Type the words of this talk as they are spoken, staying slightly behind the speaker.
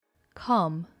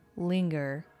Come,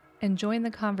 linger, and join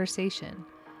the conversation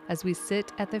as we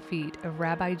sit at the feet of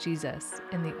Rabbi Jesus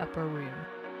in the upper room.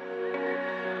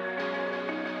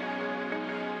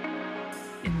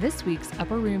 In this week's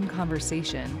Upper Room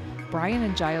Conversation, Brian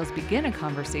and Giles begin a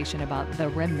conversation about the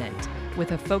remnant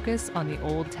with a focus on the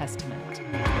Old Testament.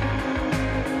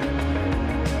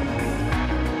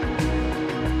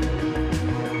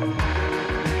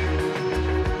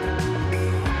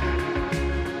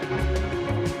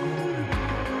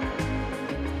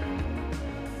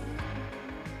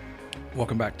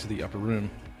 Welcome back to the Upper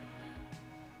Room.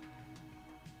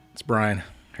 It's Brian.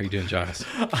 How you doing, Giles?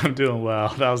 I'm doing well.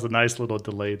 That was a nice little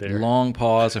delay there. Long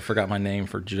pause. I forgot my name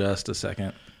for just a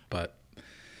second, but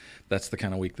that's the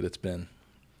kind of week that it's been.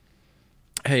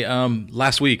 Hey,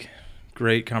 last week,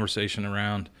 great conversation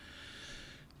around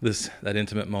that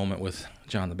intimate moment with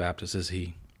John the Baptist as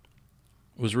he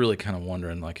was really kind of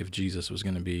wondering like if Jesus was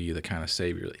going to be the kind of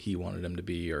savior that he wanted him to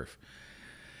be, or if.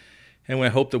 And I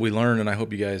hope that we learned, and I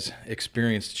hope you guys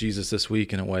experienced Jesus this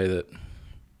week in a way that,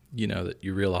 you know, that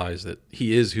you realize that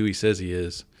he is who he says he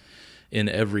is in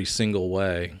every single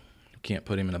way. We can't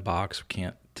put him in a box. We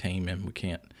can't tame him. We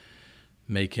can't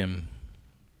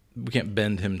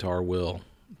bend him to our will,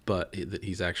 but that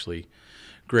he's actually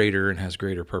greater and has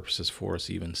greater purposes for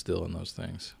us even still in those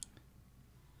things.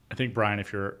 I think, Brian,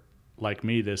 if you're like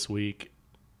me this week,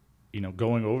 you know,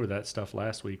 going over that stuff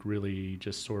last week really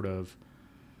just sort of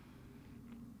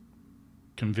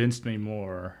convinced me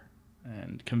more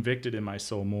and convicted in my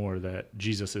soul more that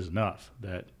Jesus is enough,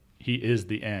 that he is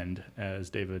the end, as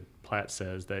David Platt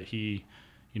says, that he,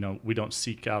 you know, we don't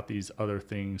seek out these other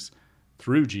things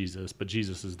through Jesus, but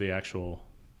Jesus is the actual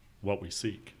what we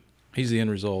seek. He's the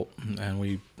end result, and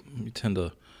we tend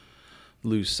to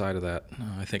lose sight of that.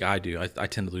 I think I do. I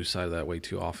tend to lose sight of that way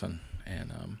too often.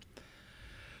 And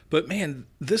but man,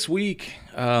 this week,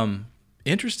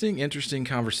 interesting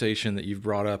conversation that you've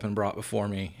brought up and brought before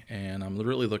me, and I'm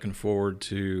really looking forward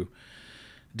to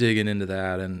digging into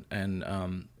that.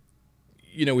 And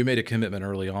you know, we made a commitment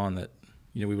early on that,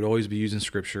 you know, we would always be using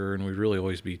Scripture and we'd really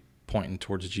always be pointing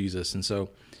towards Jesus. And so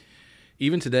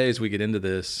even today, as we get into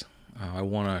this, I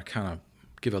want to kind of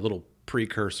give a little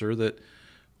precursor that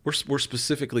we're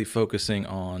specifically focusing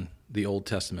on the Old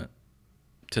Testament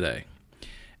today,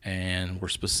 and we're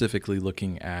specifically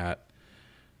looking at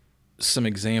some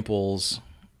examples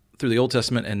through the Old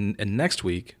Testament, and next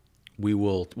week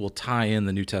we'll tie in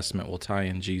the New Testament. We'll tie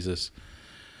in Jesus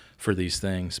for these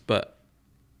things. But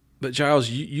Giles,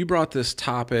 you brought this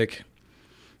topic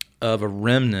of a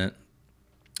remnant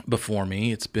before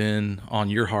me. It's been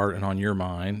on your heart and on your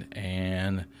mind,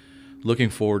 and looking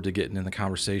forward to getting in the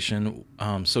conversation.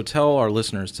 So tell our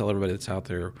listeners, tell everybody that's out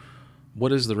there,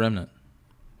 what is the remnant?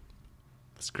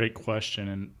 That's a great question.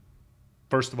 And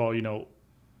first of all, you know,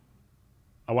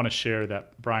 I want to share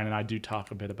that Brian and I do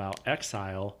talk a bit about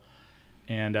exile,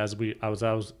 and as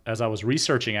I was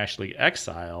researching actually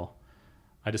exile,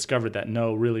 I discovered that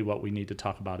really what we need to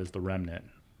talk about is the remnant.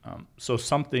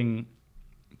 The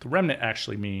remnant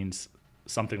actually means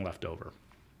something left over,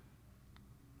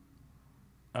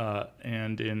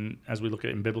 and as we look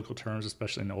at it in biblical terms,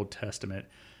 especially in the Old Testament,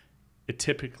 it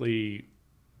typically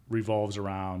revolves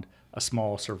around a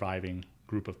small surviving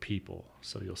group of people.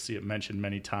 So you'll see it mentioned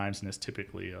many times, and it's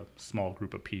typically a small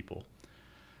group of people.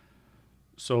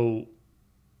 So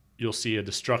you'll see a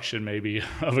destruction maybe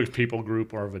of a people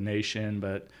group or of a nation,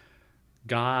 but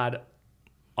God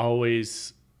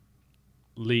always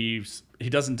leaves. He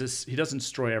doesn't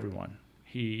destroy everyone.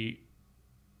 The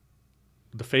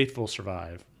faithful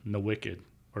survive, and the wicked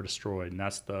are destroyed, and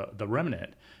that's the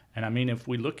remnant. And I mean, if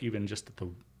we look even just at the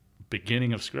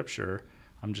beginning of Scripture,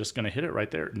 I'm just going to hit it right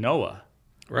there. Noah.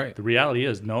 Right. The reality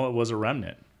is Noah was a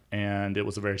remnant, and it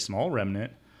was a very small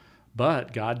remnant,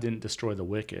 but God didn't destroy the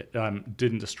wicked,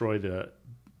 didn't destroy the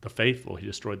faithful. He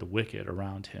destroyed the wicked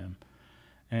around him.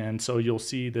 And so you'll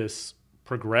see this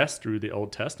progress through the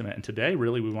Old Testament. And today,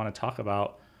 really, we want to talk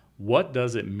about what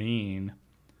does it mean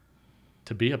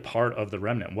to be a part of the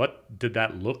remnant? What did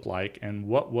that look like, and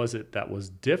what was it that was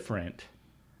different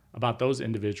about those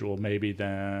individuals maybe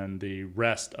than the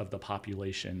rest of the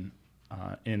population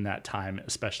in that time,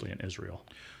 especially in Israel?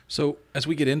 So as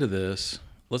we get into this,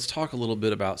 let's talk a little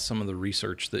bit about some of the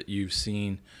research that you've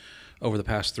seen over the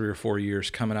past 3 or 4 years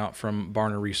coming out from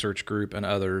Barna Research Group and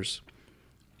others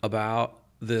about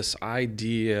this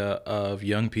idea of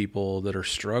young people that are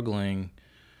struggling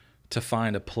to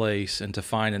find a place and to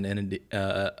find an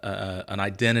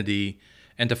identity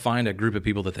and to find a group of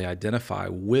people that they identify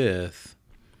with.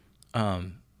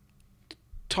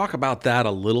 Talk about that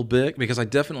a little bit, because I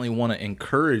definitely want to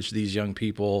encourage these young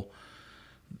people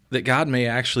that God may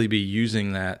actually be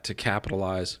using that to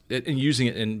capitalize and using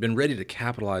it and been ready to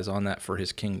capitalize on that for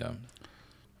his kingdom.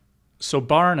 So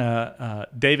Barna,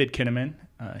 David Kinnaman,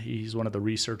 he's one of the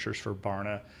researchers for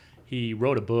Barna. He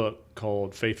wrote a book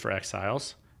called Faith for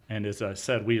Exiles. And as I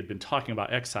said, we had been talking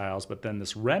about exiles, but then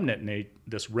this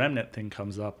remnant thing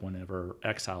comes up whenever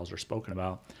exiles are spoken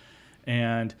about.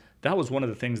 And that was one of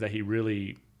the things that he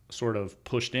really sort of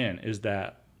pushed in, is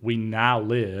that we now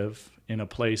live in a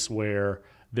place where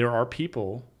there are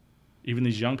people, even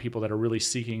these young people, that are really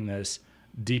seeking this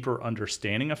deeper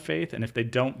understanding of faith. And if they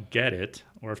don't get it,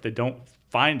 or if they don't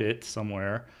find it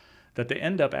somewhere, that they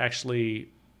end up actually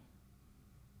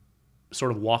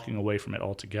sort of walking away from it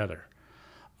altogether.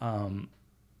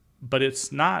 But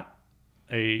it's not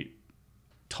a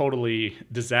totally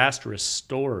disastrous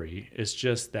story. It's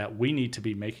just that we need to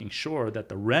be making sure that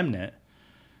the remnant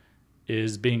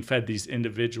is being fed these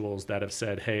individuals that have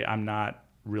said, hey, I'm not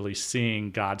really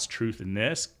seeing God's truth in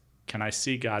this. Can I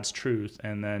see God's truth?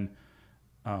 And then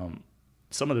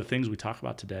some of the things we talk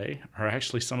about today are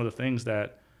actually some of the things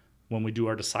that when we do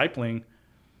our discipling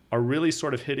are really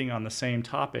sort of hitting on the same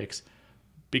topics,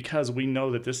 because we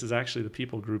know that this is actually the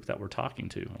people group that we're talking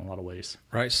to in a lot of ways.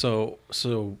 Right. So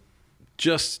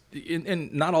just,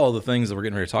 and not all of the things that we're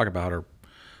getting ready to talk about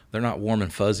they're not warm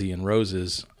and fuzzy and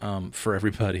roses for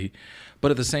everybody.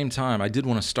 But at the same time, I did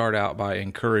want to start out by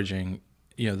encouraging,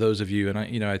 those of you, and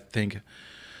I think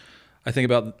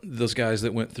about those guys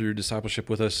that went through discipleship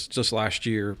with us just last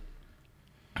year.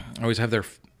 I always have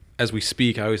as we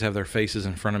speak, I always have their faces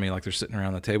in front of me like they're sitting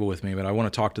around the table with me, but I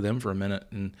want to talk to them for a minute,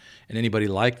 and anybody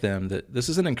like them, that this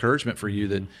is an encouragement for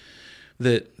you,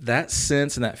 that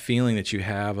sense and that feeling that you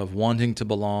have of wanting to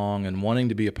belong and wanting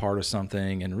to be a part of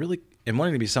something and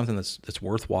wanting to be something that's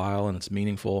worthwhile and it's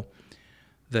meaningful,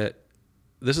 that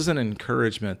this is an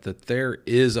encouragement that there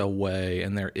is a way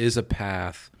and there is a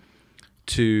path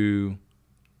to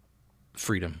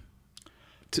freedom.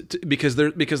 Because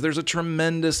there's a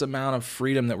tremendous amount of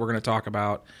freedom that we're going to talk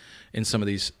about in some of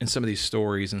these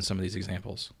stories and some of these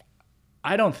examples.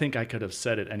 I don't think I could have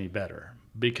said it any better,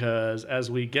 because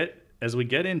as we get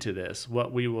into this,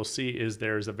 what we will see is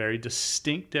there's a very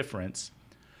distinct difference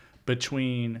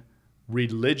between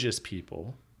religious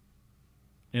people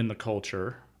in the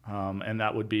culture, and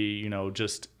that would be,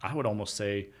 I would almost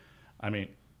say,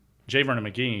 J. Vernon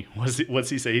McGee, what's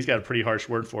he say? He's got a pretty harsh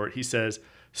word for it. He says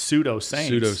pseudo-saints.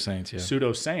 Pseudo-saints, yeah.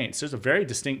 Pseudo-saints. There's a very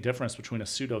distinct difference between a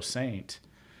pseudo-saint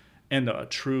and a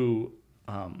true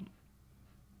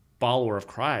follower of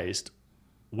Christ,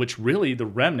 which really the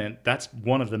remnant, that's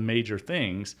one of the major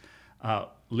things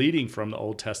leading from the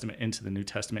Old Testament into the New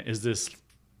Testament, is this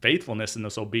faithfulness and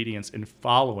this obedience in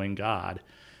following God.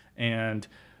 And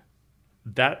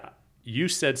that you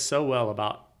said so well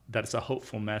about that it's a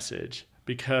hopeful message,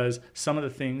 because some of the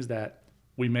things that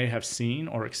we may have seen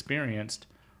or experienced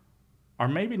are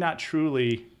maybe not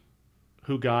truly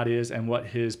who God is and what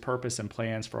his purpose and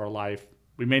plans for our life.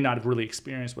 We may not have really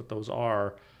experienced what those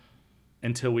are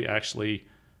until we actually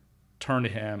turn to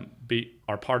him,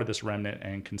 are part of this remnant,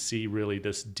 and can see really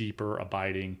this deeper,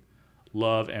 abiding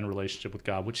love and relationship with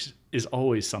God, which is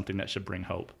always something that should bring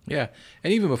hope. Yeah.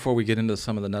 And even before we get into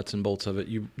some of the nuts and bolts of it,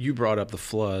 you brought up the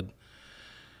flood.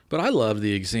 But I love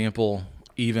the example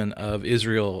even of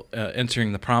Israel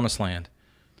entering the Promised Land.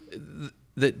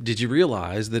 Did you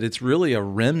realize that it's really a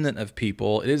remnant of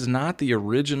people? It is not the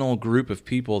original group of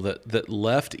people that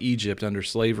left Egypt under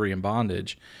slavery and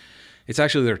bondage. It's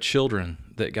actually their children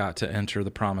that got to enter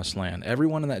the Promised Land.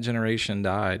 Everyone in that generation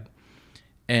died.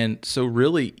 And so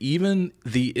really, even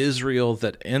the Israel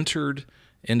that entered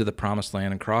into the Promised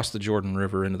Land and crossed the Jordan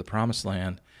River into the Promised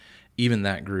Land, even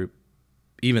that group,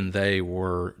 even they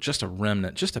were just a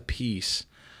remnant, just a piece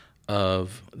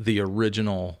of the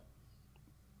original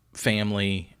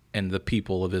family and the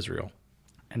people of Israel.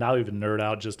 And I'll even nerd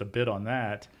out just a bit on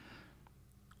that.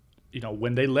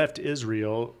 When they left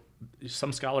Israel,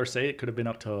 some scholars say it could have been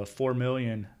up to 4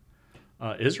 million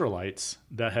Israelites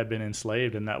that had been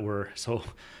enslaved, and that were so.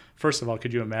 First of all,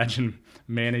 could you imagine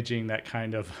managing that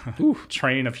kind of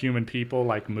train of human people,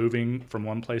 like moving from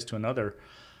one place to another?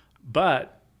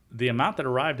 But the amount that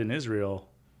arrived in Israel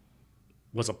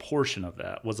was a portion of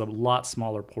that, was a lot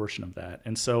smaller portion of that.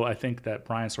 And so I think that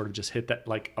Brian sort of just hit that,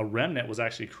 like a remnant was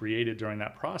actually created during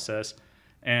that process.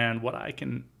 And what I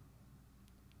can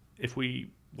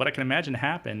imagine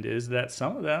happened is that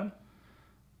some of them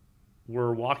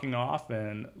were walking off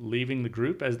and leaving the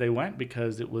group as they went,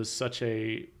 because it was such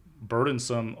a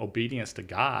burdensome obedience to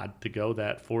God to go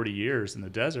that 40 years in the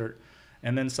desert.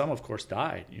 And then some, of course,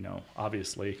 died,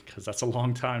 obviously, because that's a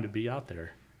long time to be out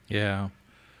there. Yeah.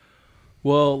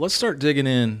 Well, let's start digging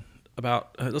in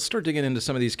about let's start digging into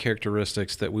some of these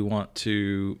characteristics that we want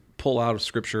to pull out of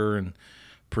Scripture and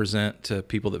present to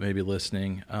people that may be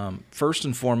listening. First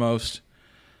and foremost,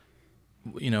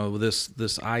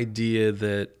 this idea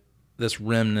that this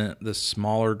remnant, this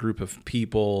smaller group of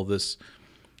people, this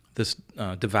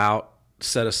devout,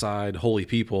 set aside, holy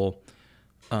people,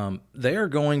 they are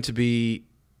going to be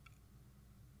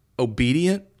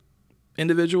obedient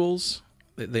individuals.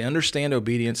 They understand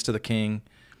obedience to the king.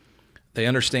 They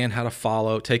understand how to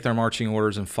follow, take their marching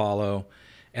orders and follow.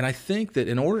 And I think that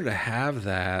in order to have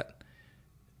that,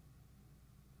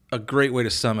 a great way to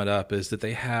sum it up is that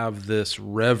they have this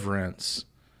reverence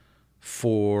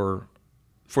for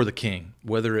the king,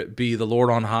 whether it be the Lord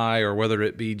on high or whether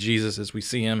it be Jesus as we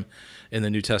see him in the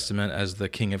New Testament as the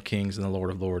King of Kings and the Lord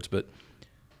of Lords. But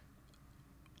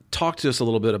talk to us a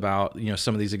little bit about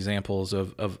some of these examples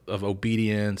of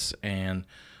obedience and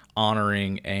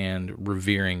honoring and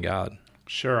revering God.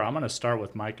 Sure. I'm going to start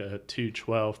with Micah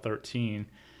 2:12-13,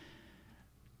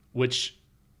 which,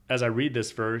 as I read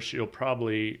this verse, you'll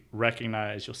probably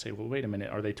recognize, you'll say, well, wait a minute,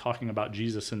 are they talking about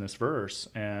Jesus in this verse?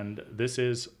 And this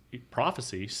is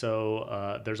prophecy.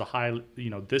 So there's a high,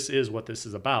 this is what this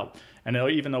is about. And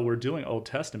even though we're doing Old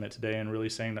Testament today and really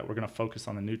saying that we're going to focus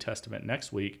on the New Testament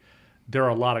next week, there are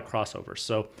a lot of crossovers.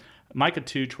 So Micah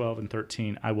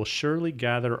 2:12-13, I will surely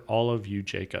gather all of you,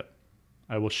 Jacob.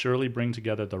 I will surely bring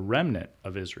together the remnant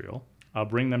of Israel. I'll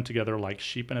bring them together like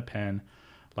sheep in a pen,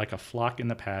 like a flock in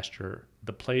the pasture.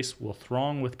 The place will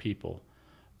throng with people.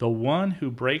 The one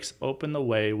who breaks open the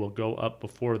way will go up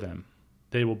before them.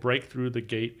 They will break through the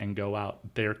gate and go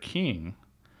out. Their king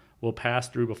will pass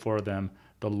through before them,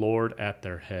 the Lord at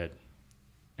their head.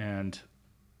 And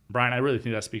Brian, I really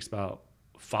think that speaks about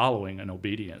following and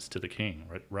obedience to the king,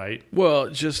 right?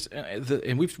 Well,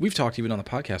 and we've talked even on the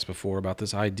podcast before about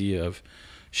this idea of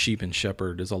sheep and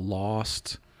shepherd is a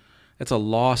lost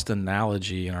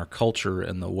analogy in our culture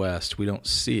in the West. We don't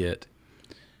see it,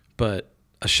 but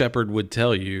a shepherd would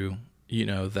tell you,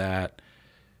 that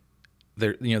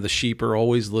the sheep are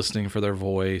always listening for their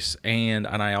voice, and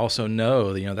I also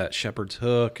know, that shepherd's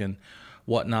hook and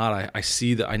whatnot.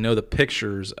 I know the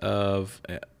pictures of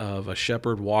a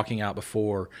shepherd walking out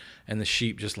before, and the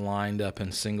sheep just lined up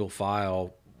in single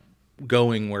file,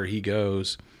 going where he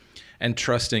goes, and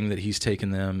trusting that he's taken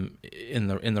them in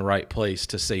the right place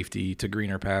to safety, to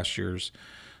greener pastures,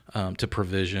 to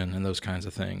provision, and those kinds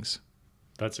of things.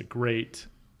 That's a great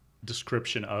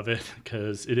description of it,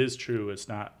 because it is true. It's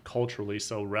not culturally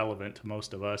so relevant to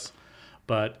most of us,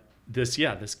 but this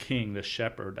king, this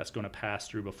shepherd that's going to pass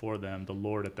through before them, the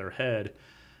Lord at their head.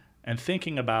 And I'm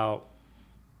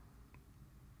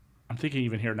thinking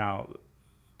even here now,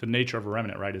 the nature of a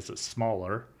remnant, right, is it's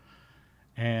smaller,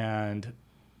 and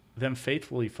them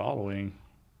faithfully following,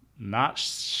 not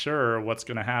sure what's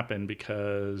going to happen,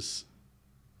 because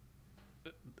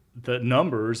the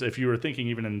numbers, if you were thinking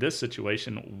even in this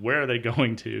situation, where are they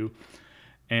going to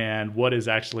and what is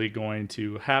actually going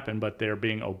to happen, but they're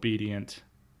being obedient,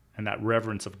 and that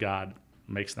reverence of God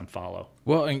makes them follow.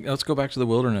 Well, and let's go back to the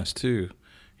wilderness too.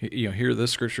 Here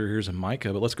this scripture here's in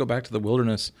Micah, but let's go back to the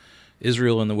wilderness,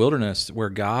 Israel in the wilderness, where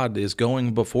God is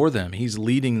going before them. He's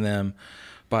leading them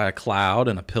by a cloud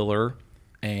and a pillar,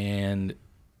 and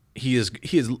he is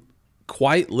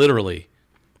quite literally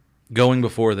going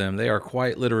before them. They are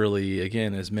quite literally,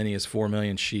 again, as many as 4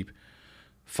 million sheep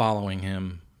following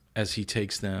him as he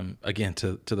takes them again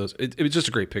to those. It was just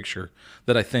a great picture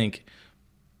that I think,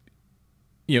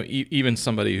 even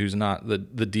somebody who's not the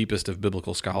deepest of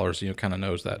biblical scholars, kind of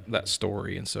knows that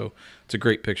story. And so it's a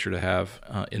great picture to have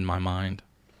in my mind.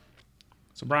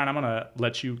 So Brian, I'm going to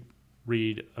let you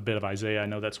read a bit of Isaiah. I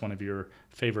know that's one of your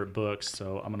favorite books,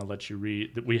 so I'm going to let you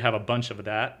read. We have a bunch of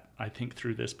that, I think,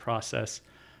 through this process.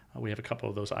 We have a couple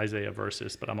of those Isaiah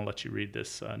verses, but I'm going to let you read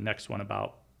this next one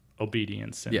about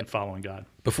obedience and following God.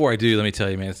 Before I do, let me tell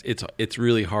you, man, it's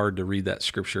really hard to read that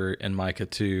scripture in Micah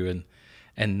 2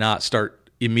 and not start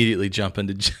immediately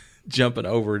jumping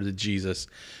over to Jesus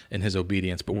and his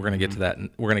obedience. But we're going to get to that.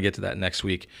 We're going to get to that next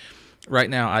week. Right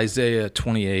now, Isaiah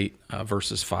 28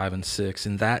 verses 5 and 6.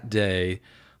 In that day,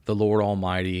 the Lord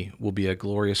Almighty will be a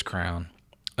glorious crown,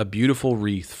 a beautiful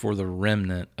wreath for the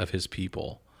remnant of his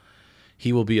people.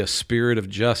 He will be a spirit of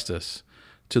justice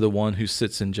to the one who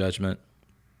sits in judgment,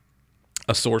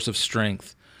 a source of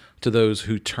strength to those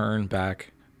who turn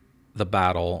back the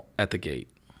battle at the gate.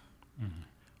 Mm-hmm.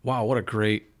 Wow, what a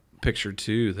great picture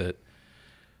too. That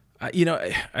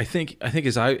I think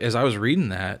as I was reading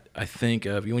that, I think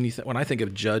of when I think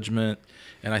of judgment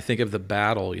and I think of the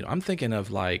battle. I'm thinking of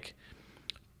like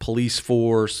police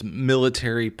force,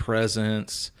 military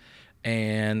presence,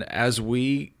 and as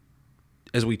we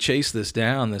as we chase this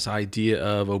down, this idea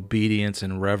of obedience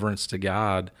and reverence to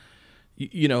God,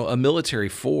 a military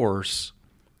force,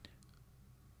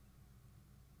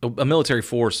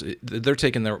 they're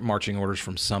taking their marching orders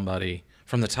from somebody,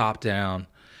 from the top down,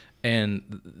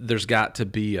 and there's got to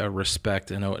be a respect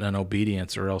and an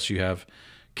obedience, or else you have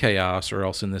chaos, or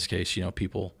else in this case,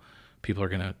 people are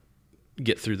going to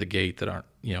get through the gate that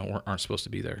aren't supposed to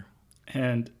be there.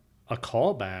 And a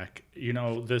callback,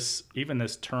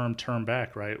 this term "turn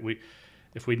back," right?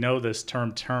 If we know this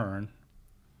term "turn,"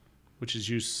 which is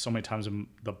used so many times in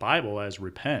the Bible as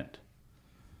repent,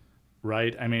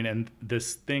 right? I mean, and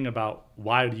this thing about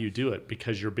why do you do it?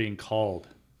 Because you're being called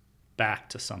back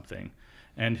to something.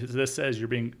 And this says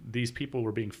these people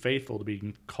were being faithful to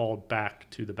being called back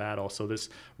to the battle. So this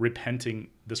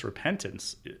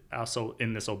repentance, also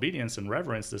in this obedience and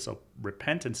reverence, this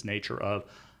repentance nature of,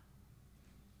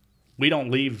 we don't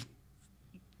leave,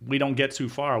 we don't get too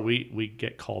far, we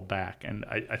get called back. And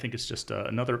I think it's just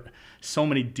so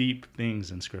many deep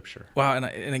things in Scripture. Wow,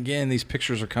 and again, these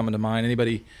pictures are coming to mind.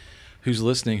 Anybody who's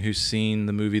listening who's seen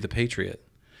the movie The Patriot,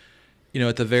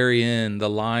 at the very end, the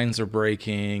lines are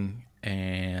breaking,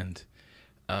 and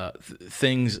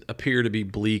things appear to be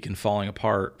bleak and falling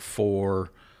apart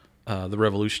for the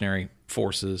revolutionary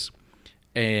forces.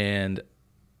 And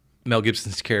Mel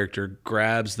Gibson's character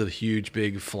grabs the huge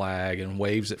big flag and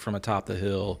waves it from atop the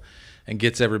hill and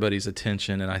gets everybody's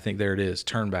attention. And I think there it is.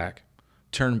 Turn back,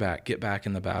 get back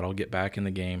in the battle, get back in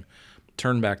the game,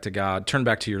 turn back to God, turn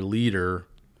back to your leader,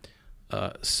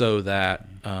 so that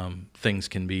things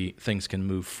can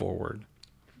move forward.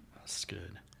 That's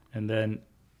good. And then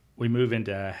we move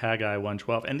into Haggai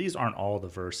 1:12, and these aren't all the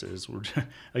verses.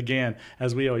 Again,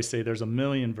 as we always say, there's a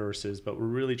million verses, but we're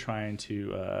really trying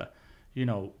to,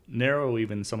 narrow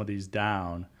even some of these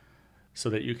down so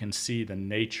that you can see the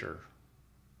nature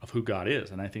of who God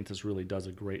is. And I think this really does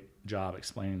a great job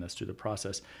explaining this through the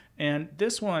process. And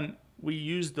this one, we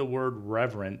used the word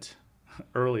reverent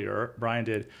earlier, Brian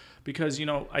did, because,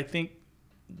 I think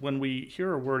when we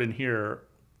hear a word in here,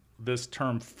 this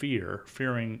term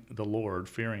fearing the Lord,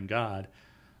 fearing God,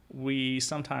 we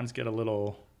sometimes get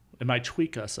it might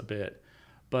tweak us a bit,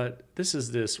 but this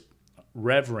is this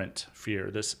reverent fear,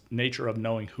 this nature of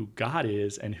knowing who God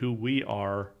is and who we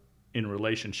are in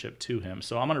relationship to him.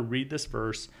 So I'm going to read this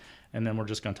verse, and then we're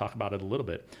just going to talk about it a little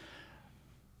bit.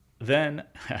 Then,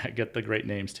 I get the great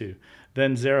names too.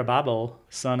 Then Zerubbabel,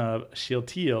 son of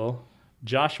Shealtiel,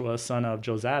 Joshua, son of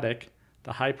Jozadak,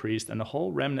 the high priest, and the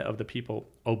whole remnant of the people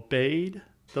obeyed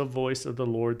the voice of the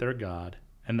Lord their God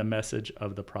and the message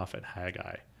of the prophet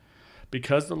Haggai,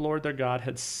 because the Lord their God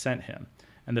had sent him,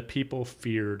 and the people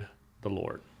feared the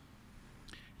Lord.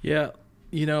 Yeah,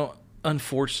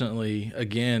 unfortunately,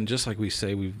 again, just like we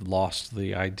say, we've lost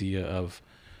the idea of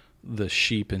the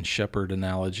sheep and shepherd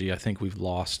analogy. I think we've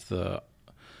lost the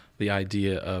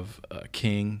idea of a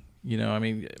king.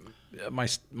 My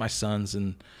son's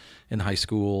in high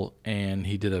school, and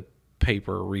he did a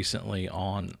paper recently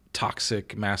on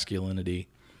toxic masculinity.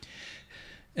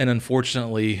 And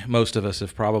unfortunately, most of us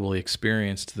have probably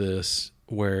experienced this,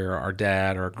 where our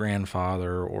dad or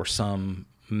grandfather or some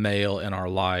male in our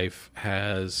life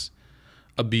has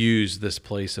abused this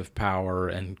place of power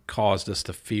and caused us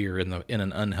to fear in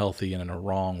an unhealthy and in a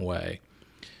wrong way.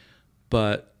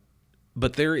 But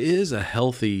there is a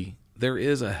healthy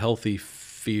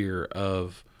fear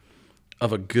of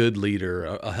a good leader,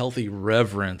 a healthy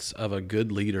reverence of a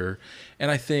good leader. And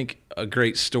I think a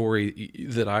great story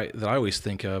that I always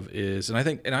think of is, and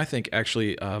I think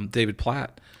actually David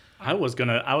Platt. I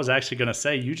was actually gonna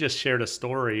say, you just shared a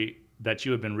story that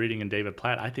you have been reading in David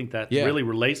Platt. I think that really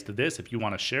relates to this, if you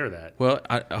want to share that. Well,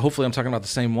 hopefully I'm talking about the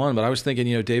same one, but I was thinking,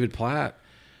 David Platt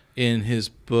in his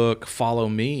book Follow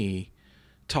Me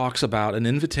talks about an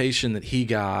invitation that he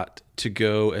got to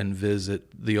go and visit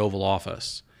the Oval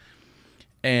Office.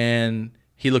 And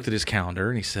he looked at his calendar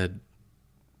and he said,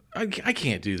 I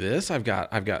can't do this. I've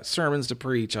got sermons to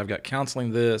preach. I've got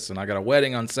counseling this, and I got a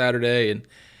wedding on Saturday. And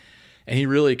he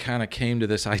really kind of came to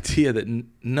this idea that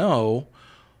no,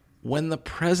 when the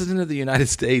President of the United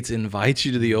States invites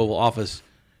you to the Oval Office,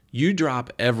 you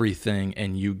drop everything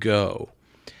and you go.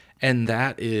 And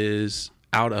that is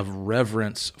out of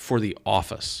reverence for the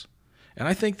office. And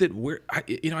I think that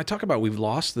I talk about we've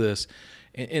lost this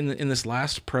in these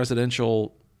last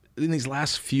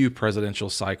few presidential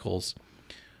cycles.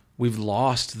 We've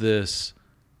lost this.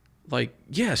 Like,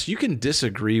 yes, you can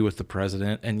disagree with the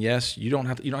president, and yes, you don't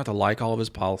have to like all of his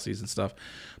policies and stuff,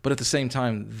 but at the same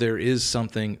time, there is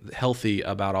something healthy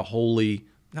about a holy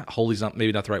not holy is not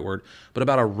maybe not the right word, but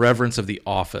about a reverence of the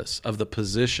office, of the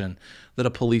position that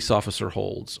a police officer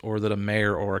holds, or that a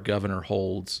mayor or a governor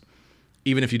holds,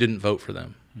 even if you didn't vote for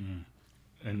them.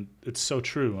 And it's so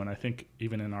true. And I think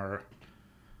even in our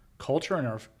culture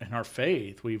and our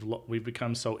faith, we've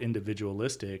become so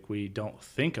individualistic. We don't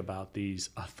think about these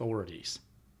authorities.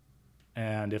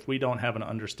 And if we don't have an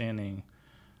understanding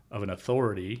of an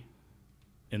authority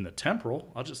in the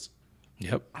temporal,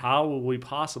 how will we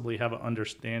possibly have an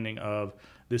understanding of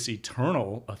this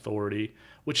eternal authority,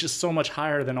 which is so much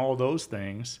higher than all those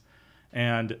things?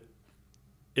 And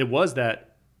it was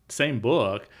that same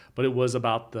book, but it was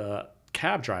about the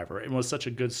cab driver. It was such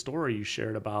a good story you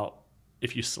shared about,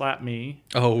 if you slap me.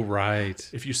 Oh, right.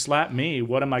 If you slap me,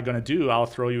 what am I going to do? I'll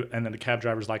throw you. And then the cab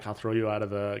driver's like, I'll throw you out of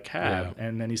the cab. Yeah.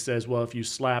 And then he says, well, if you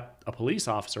slap a police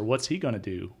officer, what's he going to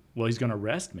do? Well, he's going to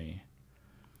arrest me.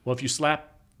 Well, if you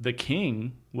slap the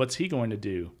king, what's he going to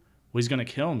do? Well, he's going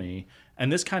to kill me.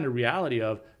 And this kind of reality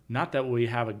of, not that we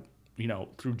have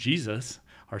through Jesus,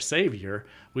 our Savior,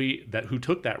 who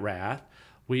took that wrath,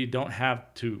 we don't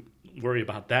have to worry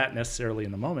about that necessarily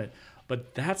in the moment.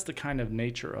 But that's the kind of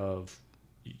nature of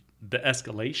the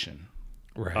escalation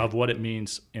of what it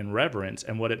means in reverence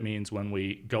and what it means when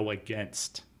we go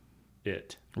against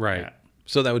it. Right.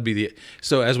 So that would be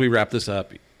so as we wrap this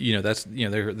up,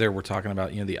 there we're talking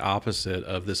about, the opposite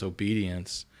of this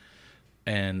obedience,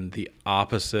 and the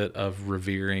opposite of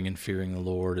revering and fearing the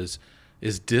Lord is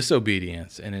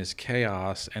disobedience, and is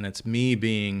chaos, and it's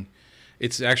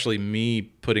actually me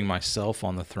putting myself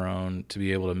on the throne to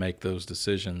be able to make those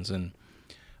decisions. And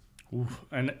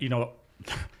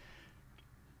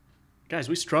guys,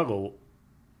 we struggle.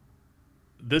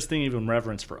 This thing, even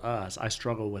reverence for us, I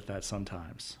struggle with that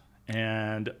sometimes,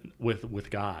 and with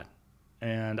God.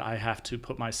 And I have to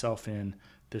put myself in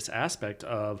this aspect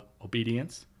of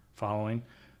obedience, following,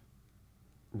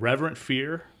 reverent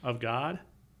fear of God,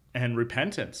 and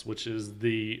repentance, which is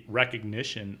the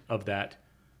recognition of that,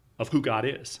 of who God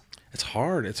is. It's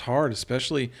hard,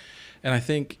 especially, and I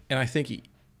think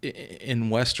in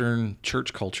Western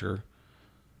church culture,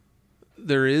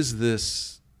 there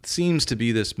seems to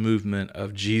be this movement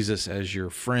of Jesus as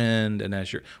your friend and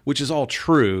which is all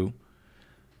true,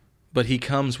 but he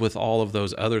comes with all of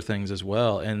those other things as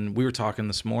well. And we were talking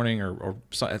this morning or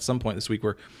at some point this week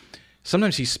where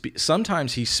sometimes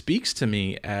he speaks to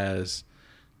me as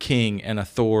king and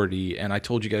authority. And I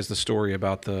told you guys the story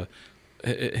about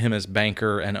him as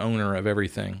banker and owner of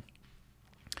everything.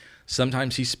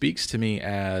 Sometimes he speaks to me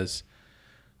as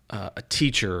a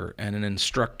teacher and an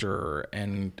instructor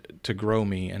and to grow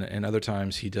me, and other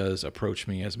times he does approach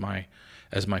me as my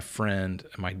friend,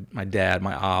 my dad,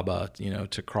 my Abba,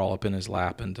 to crawl up in his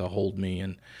lap and to hold me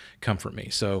and comfort me.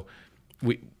 So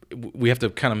we have to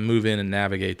kind of move in and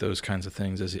navigate those kinds of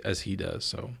things as he does.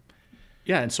 So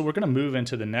yeah, and so we're going to move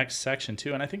into the next section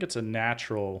too, and I think it's a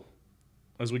natural,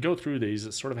 as we go through these,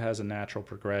 it sort of has a natural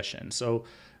progression. So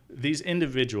these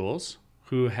individuals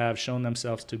who have shown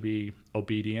themselves to be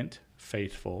obedient,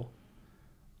 faithful,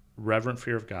 reverent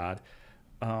fear of God,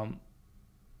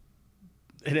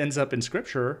 it ends up in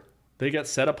Scripture, they get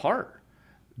set apart.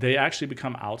 They actually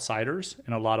become outsiders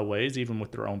in a lot of ways, even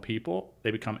with their own people.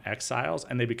 They become exiles,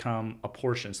 and they become a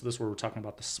portion. So this is where we're talking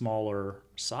about the smaller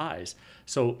size.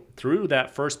 So through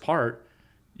that first part,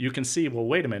 you can see, well,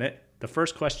 wait a minute. The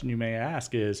first question you may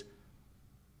ask is,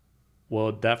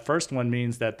 well, that first one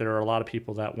means that there are a lot of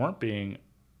people that weren't being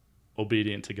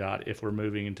obedient to God if we're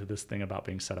moving into this thing about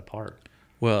being set apart.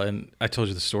 Well, and I told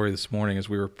you the story this morning as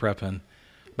we were prepping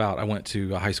about, I went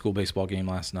to a high school baseball game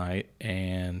last night,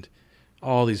 and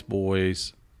all these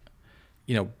boys,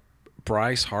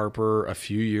 Bryce Harper a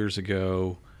few years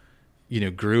ago,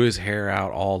 grew his hair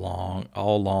out all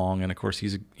long. And of course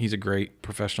he's a great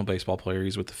professional baseball player.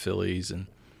 He's with the Phillies, and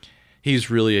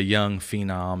he's really a young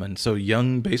phenom. And so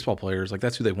young baseball players, like,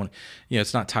 that's who they want.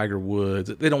 It's not Tiger Woods.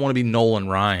 They don't want to be Nolan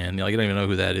Ryan. You don't even know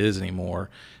who that is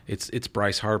anymore. It's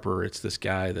Bryce Harper. It's this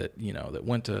guy that,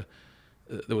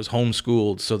 that was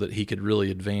homeschooled so that he could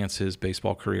really advance his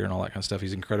baseball career and all that kind of stuff.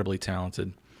 He's incredibly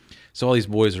talented. So all these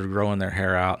boys are growing their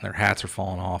hair out and their hats are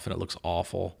falling off, and it looks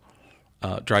awful.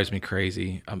 Drives me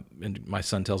crazy. And my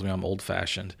son tells me I'm old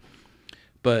fashioned.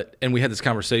 And we had this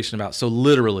conversation about, so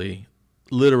literally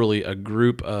a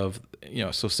group of,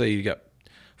 so say you got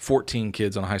 14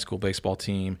 kids on a high school baseball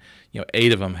team,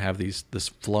 8 of them have this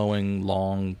flowing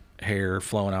long hair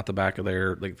flowing out the back of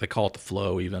they call it the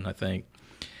flow even, I think.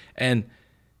 And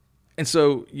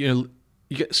so, you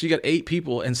got 8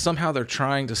 people, and somehow they're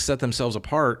trying to set themselves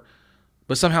apart,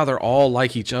 but somehow they're all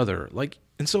like each other.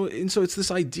 And so it's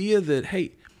this idea that,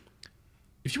 hey,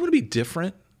 if you want to be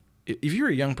different, if you're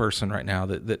a young person right now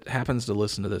that happens to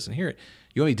listen to this and hear it,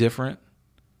 you want to be different,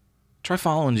 try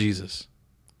following Jesus.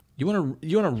 You want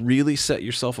to really set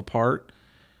yourself apart.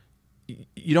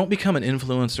 You don't become an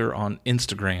influencer on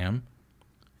Instagram.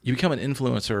 You become an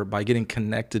influencer by getting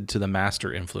connected to the master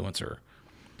influencer.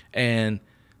 And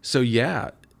so,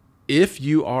 yeah, if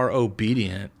you are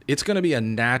obedient, it's going to be a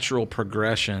natural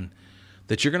progression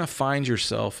that you're going to find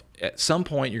yourself at some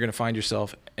point. You're going to find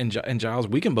yourself, and Giles,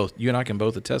 you and I can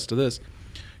both attest to this.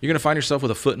 You're going to find yourself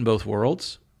with a foot in both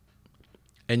worlds,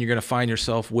 and you're going to find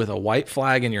yourself with a white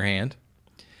flag in your hand,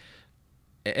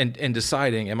 and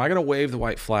deciding, am I going to wave the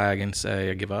white flag and say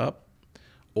I give up,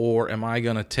 or am I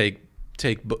going to take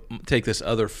this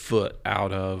other foot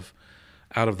out of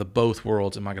the both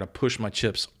worlds? Am I going to push my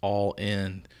chips all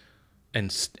in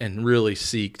and really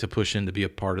seek to push in to be a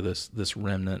part of this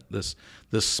remnant, this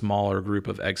smaller group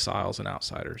of exiles and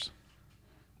outsiders?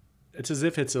 It's as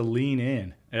if it's a lean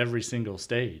in every single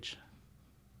stage.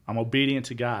 I'm obedient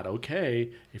to God.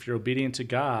 Okay, if you're obedient to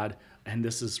God, and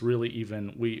this is really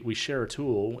even, we share a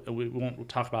tool, we won't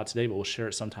talk about it today, but we'll share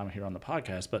it sometime here on the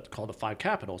podcast, but called the 5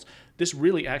 capitals. This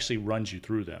really actually runs you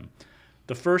through them.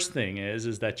 The first thing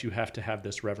is that you have to have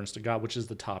this reverence to God, which is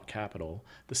the top capital.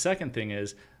 The second thing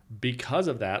is, because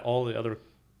of that, all the other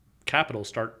capitals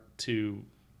start to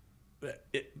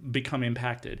become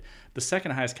impacted. The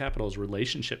second highest capital is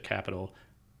relationship capital.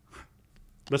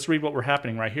 Let's read what we're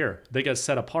happening right here. They get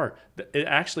set apart. It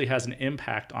actually has an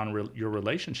impact on your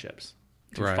relationships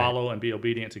to Right. follow and be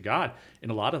obedient to God. In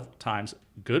a lot of times,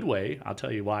 good way. I'll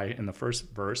tell you why in the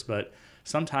first verse, but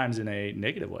sometimes in a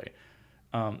negative way.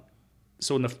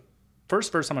 So in the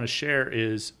first verse I'm going to share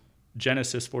is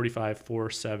Genesis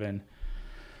 45:4-7.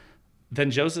 Then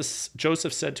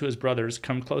Joseph said to his brothers,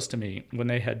 "Come close to me." When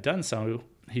they had done so,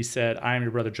 he said, "I am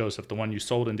your brother Joseph, the one you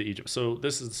sold into Egypt." So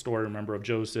this is the story, remember, of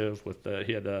Joseph with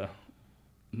he had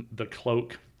the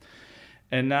cloak.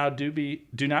 "And now do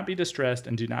not be distressed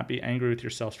and do not be angry with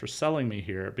yourselves for selling me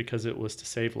here, because it was to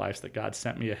save lives that God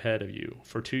sent me ahead of you.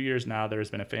 For 2 years now there has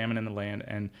been a famine in the land,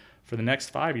 and for the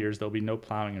next 5 years there will be no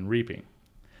plowing and reaping.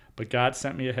 But God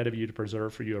sent me ahead of you to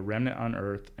preserve for you a remnant on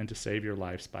earth and to save your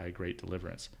lives by a great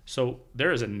deliverance." So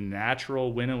there is a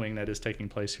natural winnowing that is taking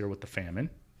place here with the famine,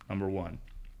 number one.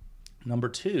 Number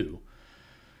two,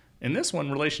 in this one,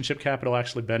 relationship capital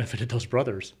actually benefited those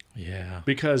brothers. Yeah.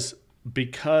 Because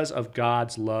of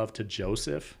God's love to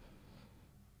Joseph,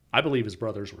 I believe his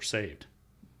brothers were saved.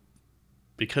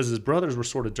 Because his brothers were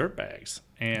sort of dirtbags.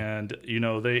 And,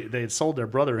 they had sold their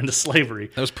brother into slavery.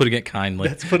 That was putting it kindly.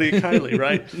 That's putting it kindly,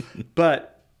 right?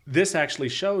 But this actually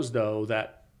shows, though,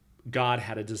 that God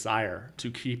had a desire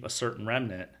to keep a certain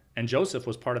remnant. And Joseph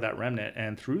was part of that remnant.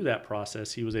 And through that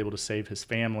process, he was able to save his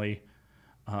family.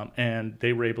 And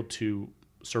they were able to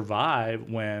survive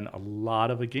when a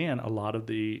lot of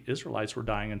the Israelites were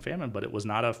dying in famine. But it was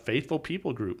not a faithful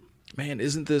people group. Man,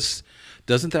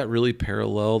 doesn't that really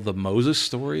parallel the Moses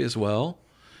story as well?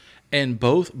 And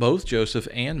both Joseph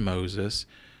and Moses,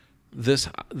 this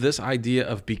idea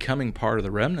of becoming part of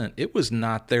the remnant, it was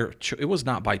not it was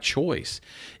not by choice.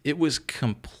 It was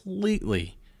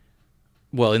completely,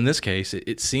 well, in this case,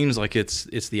 it seems like it's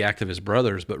the act of his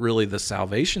brothers, but really the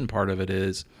salvation part of it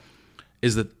is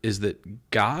that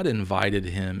God invited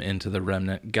him into the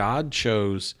remnant. God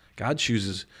chooses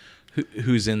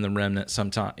who's in the remnant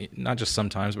sometimes, not just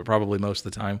sometimes, but probably most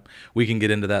of the time. We can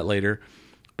get into that later.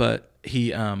 But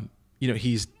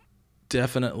he's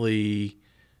definitely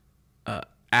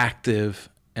active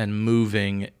and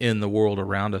moving in the world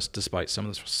around us despite some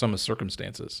of the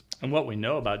circumstances. And what we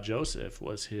know about Joseph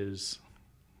was his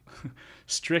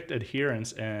strict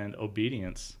adherence and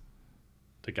obedience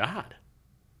to God.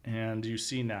 And you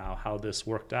see now how this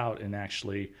worked out, and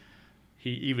actually he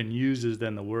even uses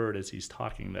then the word as he's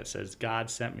talking that says, "God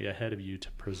sent me ahead of you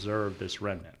to preserve this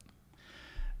remnant."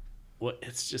 Well,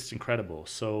 it's just incredible.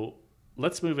 So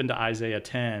let's move into Isaiah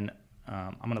 10.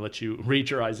 I'm going to let you read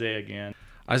your Isaiah again.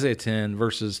 Isaiah 10,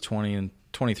 verses 20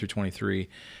 through 23.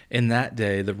 "In that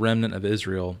day, the remnant of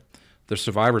Israel, the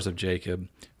survivors of Jacob,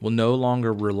 will no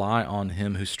longer rely on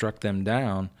him who struck them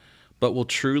down, but will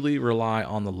truly rely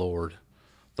on the Lord,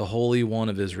 the Holy One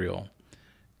of Israel.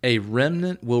 A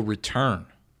remnant will return.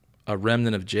 A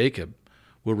remnant of Jacob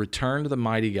will return to the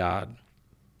mighty God.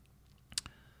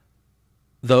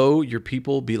 Though your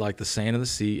people be like the sand of the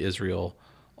sea, Israel,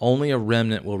 only a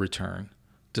remnant will return.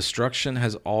 Destruction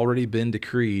has already been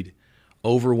decreed,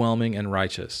 overwhelming and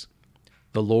righteous.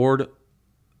 The Lord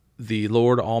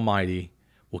Almighty,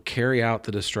 will carry out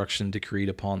the destruction decreed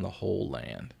upon the whole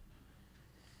land."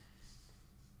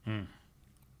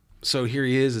 So here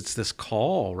he is. It's this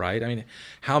call, right? I mean,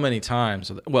 how many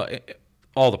times? Well,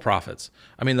 all the prophets.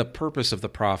 I mean, the purpose of the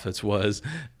prophets was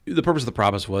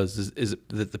is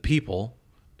that the people,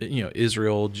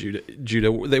 Israel,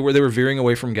 Judah, they were veering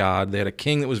away from God. They had a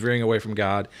king that was veering away from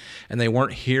God, and they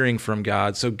weren't hearing from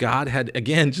God. So God had,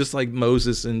 again, just like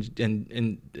Moses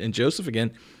and Joseph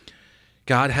again,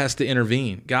 God has to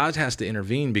intervene. God has to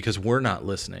intervene because we're not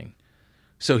listening.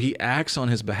 So he acts on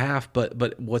his behalf.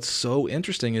 But what's so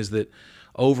interesting is that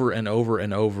over and over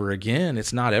and over again,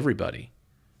 it's not everybody.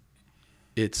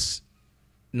 It's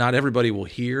not everybody will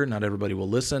hear, not everybody will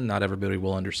listen, not everybody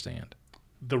will understand.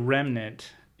 The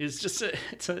remnant is just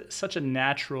such a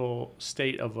natural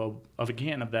state of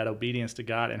that obedience to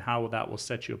God and how that will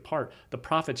set you apart. The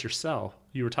prophets yourself,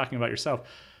 you were talking about yourself,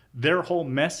 their whole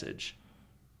message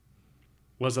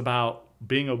was about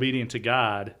being obedient to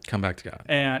God. Come back to God.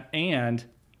 And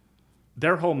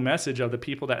their whole message of the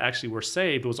people that actually were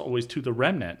saved was always to the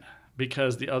remnant,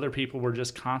 because the other people were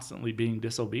just constantly being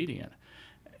disobedient.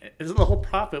 The whole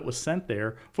prophet was sent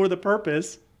there for the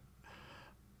purpose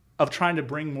of trying to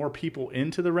bring more people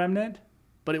into the remnant,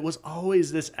 but it was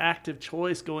always this active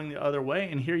choice going the other way.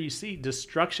 And here you see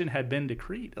destruction had been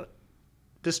decreed.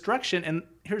 Destruction, and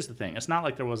here's the thing, it's not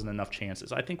like there wasn't enough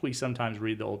chances. I think we sometimes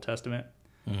read the Old Testament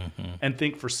and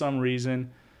think for some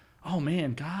reason, oh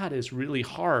man, God is really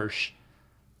harsh,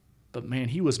 but man,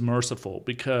 he was merciful,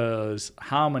 because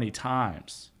how many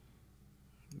times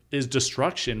is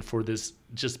destruction for this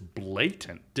just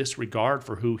blatant disregard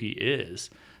for who he is,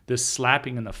 this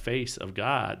slapping in the face of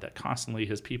God that constantly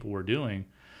his people were doing,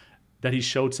 that he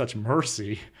showed such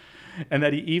mercy, and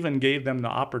that he even gave them the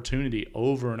opportunity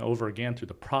over and over again through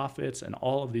the prophets and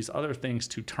all of these other things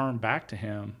to turn back to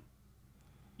him.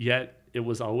 Yet it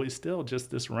was always still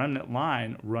just this remnant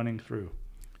line running through.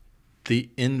 The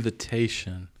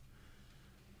invitation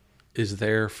is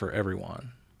there for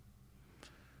everyone.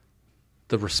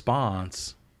 The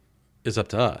response is up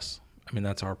to us. I mean,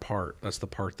 that's our part. That's the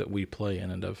part that we play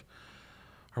in it of,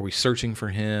 are we searching for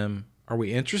him? Are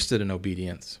we interested in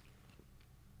obedience?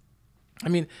 I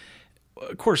mean,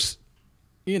 of course,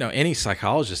 any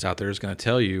psychologist out there is going to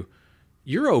tell you,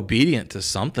 you're obedient to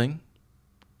something.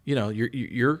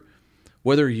 You're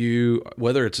whether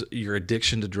it's your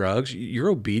addiction to drugs, you're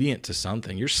obedient to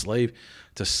something. You're slave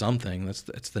to something.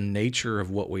 That's the nature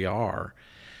of what we are.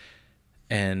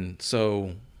 And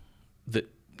so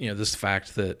this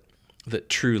fact that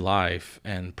true life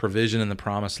and provision in the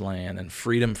promised land and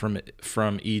freedom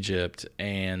from Egypt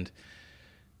and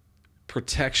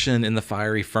protection in the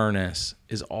fiery furnace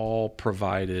is all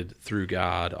provided through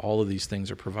God. All of these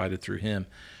things are provided through him,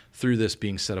 through this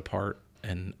being set apart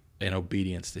and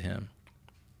obedience to him.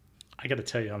 I got to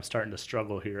tell you, I'm starting to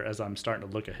struggle here as I'm starting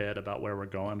to look ahead about where we're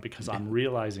going, because I'm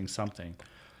realizing something.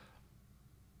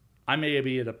 I may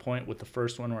be at a point with the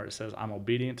first one where it says I'm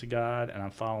obedient to God and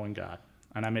I'm following God.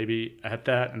 And I may be at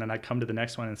that, and then I come to the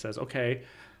next one and says, okay,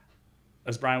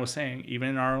 as Brian was saying, even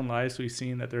in our own lives, we've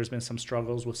seen that there's been some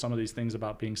struggles with some of these things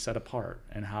about being set apart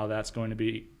and how that's going to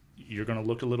be, you're going to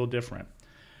look a little different.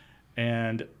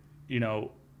 And,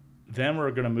 then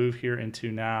we're going to move here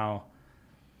into now,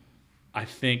 I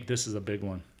think this is a big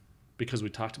one, because we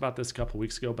talked about this a couple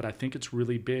weeks ago, but I think it's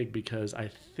really big, because I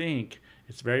think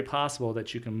it's very possible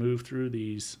that you can move through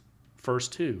these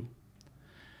first two.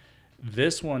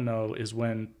 This one, though, is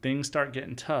when things start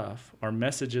getting tough, or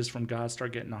messages from God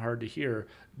start getting hard to hear.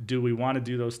 Do we want to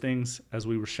do those things, as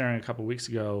we were sharing a couple weeks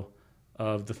ago,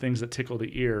 of the things that tickle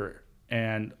the ear?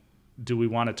 And do we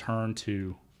want to turn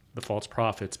to the false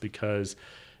prophets? Because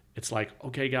it's like,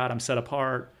 okay, God, I'm set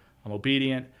apart, I'm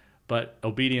obedient, but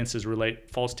obedience is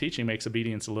false teaching makes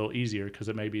obedience a little easier, because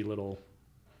it may be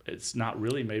it's not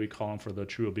really maybe calling for the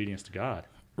true obedience to God.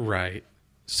 Right.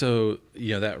 So,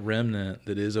 that remnant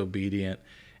that is obedient,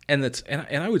 and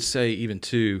I would say even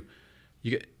too,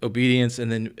 you get obedience, and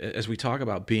then as we talk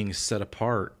about being set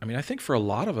apart, I mean, I think for a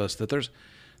lot of us that there's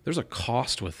a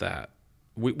cost with that.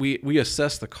 We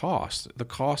assess the cost. The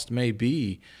cost may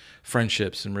be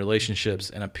friendships and relationships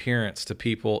and appearance to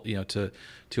people,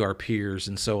 to our peers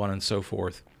and so on and so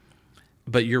forth.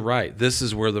 But you're right. This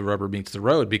is where the rubber meets the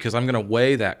road, because I'm going to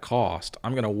weigh that cost.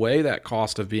 I'm going to weigh that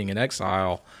cost of being in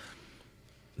exile.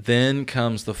 Then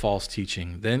comes the false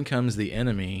teaching. Then comes the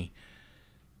enemy.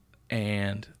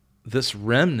 And this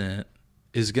remnant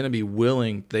is going to be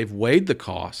willing. They've weighed the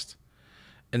cost,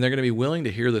 and they're going to be willing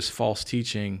to hear this false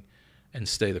teaching and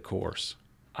stay the course.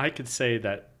 I could say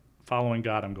that following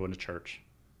God, I'm going to church.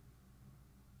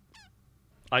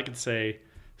 I could say,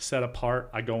 set apart,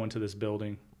 I go into this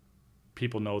building.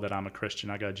 People know that I'm a Christian.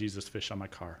 I got a Jesus fish on my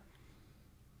car.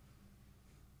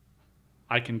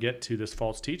 I can get to this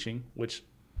false teaching, which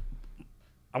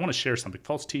I want to share something.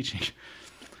 False teaching.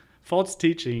 false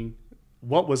teaching,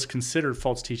 what was considered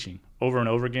false teaching over and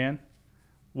over again,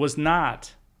 was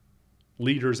not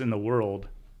leaders in the world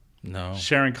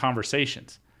sharing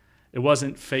conversations. It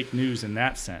wasn't fake news in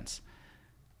that sense.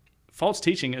 False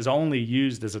teaching is only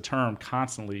used as a term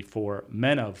constantly for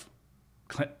men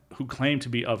who claim to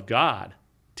be of God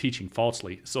teaching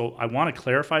falsely. So I want to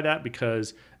clarify that,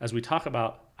 because as we talk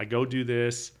about, I go do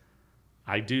this,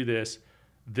 I do this,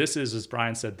 this is, as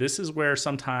Brian said, this is where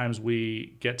sometimes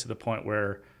we get to the point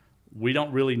where we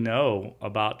don't really know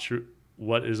about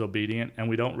what is obedient, and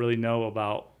we don't really know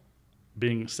about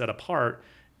being set apart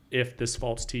if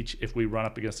we run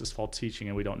up against this false teaching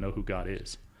and we don't know who God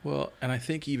is. Well, and I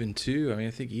think even too, I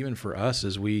think even for us,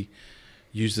 as we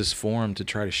use this forum to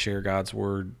try to share God's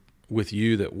word with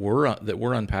you that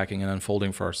we're unpacking and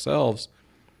unfolding for ourselves,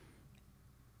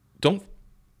 don't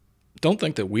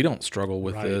think that we don't struggle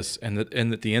with this, and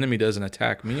that the enemy doesn't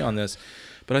attack me on this.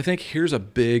 But I think here's a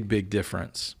big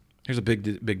difference. Here's a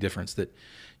big difference, that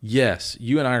yes,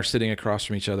 you and I are sitting across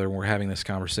from each other and we're having this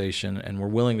conversation and we're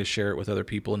willing to share it with other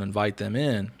people and invite them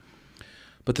in.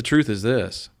 But the truth is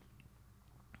this: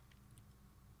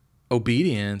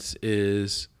 obedience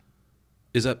is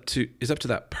up to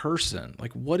that person.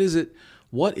 Like, what is it?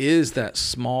 What is that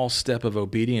small step of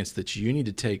obedience that you need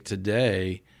to take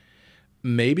today?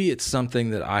 Maybe it's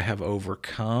something that I have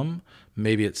overcome.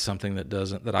 Maybe it's something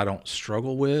that I don't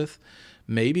struggle with.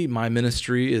 Maybe my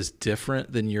ministry is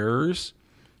different than yours.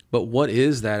 But what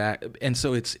is that act? And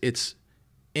so it's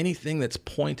anything that's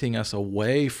pointing us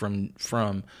away from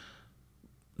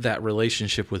that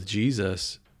relationship with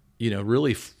Jesus,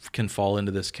 really can fall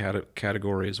into this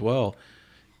category as well.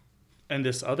 And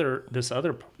this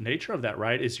other nature of that,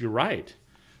 right, is you're right.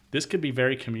 This could be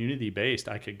very community based.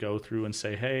 I could go through and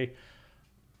say, hey,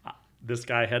 this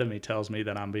guy ahead of me tells me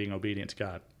that I'm being obedient to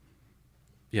God.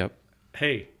 Yep.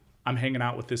 Hey, I'm hanging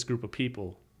out with this group of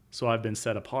people, so I've been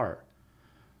set apart.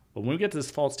 But when we get to this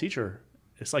false teacher,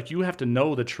 it's like you have to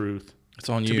know the truth. It's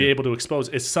on you to be able to expose.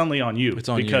 It's suddenly on you. It's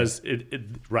on because you.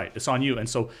 It's on you. And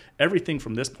so everything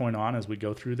from this point on, as we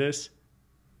go through this,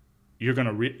 you're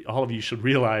gonna all of you should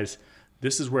realize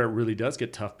this is where it really does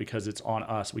get tough, because it's on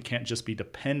us. We can't just be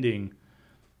depending.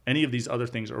 Any of these other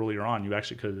things earlier on, you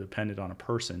actually could have depended on a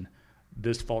person.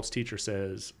 This false teacher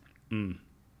says,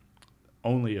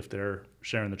 only if they're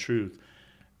sharing the truth,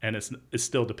 and it's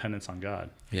still dependence on God.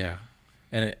 Yeah,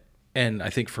 and I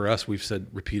think for us, we've said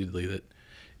repeatedly that,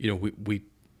 we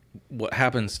what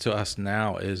happens to us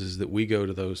now is that we go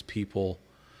to those people,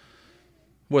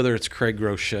 whether it's Craig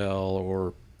Groeschel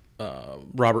or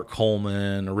Robert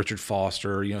Coleman or Richard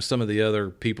Foster, some of the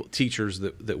other teachers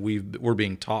that we're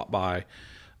being taught by.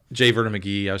 Jay Vernon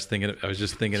McGee, I was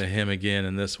just thinking of him again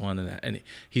in this one, and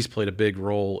he's played a big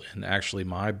role in actually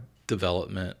my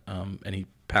development, and he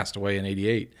passed away in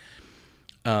 '88.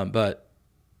 But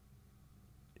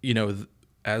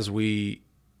as we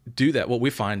do that, what we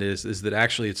find is that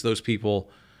actually it's those people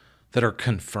that are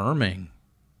confirming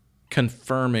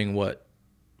what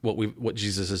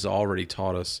Jesus has already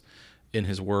taught us in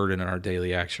his word and in our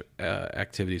daily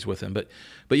activities with him. But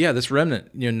yeah, this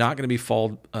remnant, not going to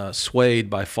be swayed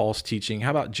by false teaching.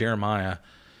 How about Jeremiah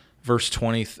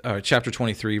chapter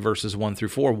 23, verses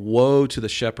 1-4? Woe to the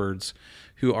shepherds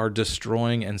who are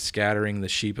destroying and scattering the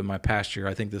sheep in my pasture.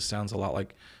 I think this sounds a lot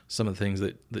like some of the things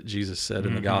that Jesus said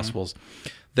in the Gospels.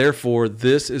 Therefore,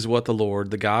 this is what the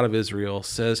Lord, the God of Israel,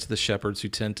 says to the shepherds who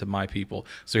tend to my people.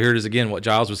 So here it is again, what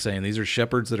Giles was saying. These are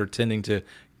shepherds that are tending to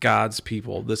God's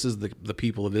people. This is the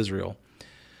people of Israel.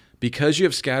 Because you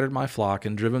have scattered my flock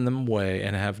and driven them away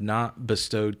and have not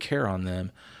bestowed care on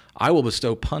them, I will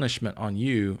bestow punishment on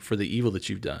you for the evil that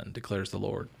you've done, declares the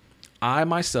Lord. I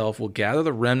myself will gather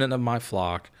the remnant of my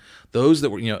flock, those that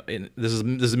were, and this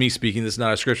is me speaking, this is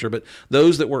not a scripture, but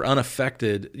those that were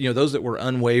unaffected, those that were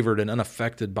unwavered and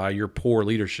unaffected by your poor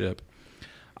leadership.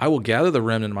 I will gather the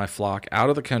remnant of my flock out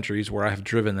of the countries where I have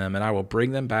driven them, and I will bring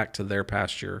them back to their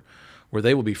pasture, where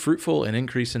they will be fruitful and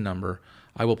increase in number.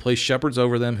 I will place shepherds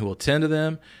over them who will tend to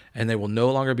them, and they will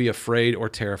no longer be afraid or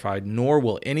terrified, nor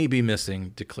will any be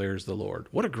missing, declares the Lord.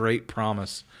 What a great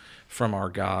promise from our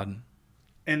God.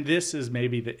 And this is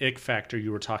maybe the ick factor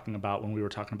you were talking about when we were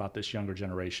talking about this younger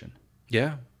generation.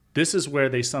 Yeah. This is where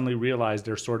they suddenly realize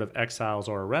they're sort of exiles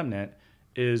or a remnant,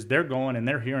 is they're going and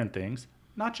they're hearing things,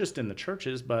 not just in the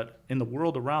churches, but in the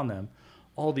world around them,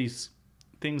 all these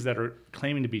things that are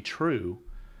claiming to be true.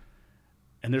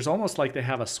 And there's almost like they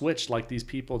have a switch, like these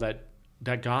people that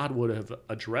God would have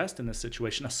addressed in this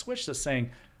situation, a switch that's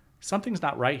saying, something's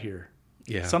not right here.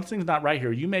 Yeah. Something's not right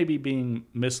here. You may be being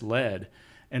misled.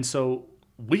 And so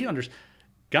we understand.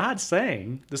 God's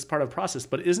saying this is part of the process,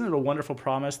 but isn't it a wonderful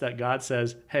promise that God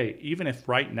says, hey, even if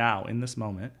right now in this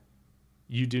moment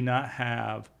you do not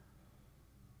have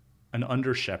an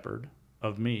under shepherd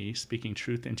of me speaking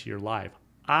truth into your life,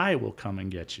 I will come and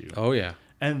get you. Oh, yeah.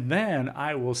 And then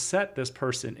I will set this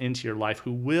person into your life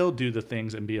who will do the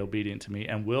things and be obedient to me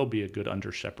and will be a good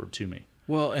under shepherd to me.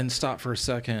 Well, and stop for a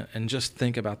second and just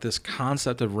think about this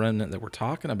concept of remnant that we're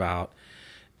talking about.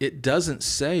 It doesn't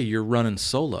say you're running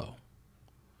solo.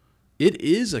 It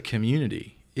is a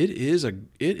community. It is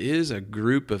a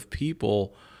group of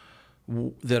people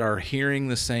that are hearing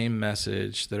the same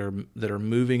message, that are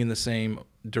moving in the same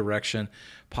direction.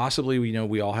 Possibly,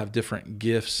 we all have different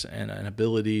gifts and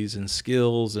abilities and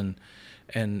skills and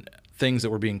things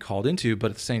that we're being called into, but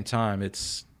at the same time,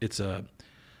 it's a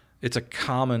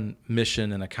common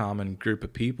mission and a common group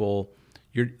of people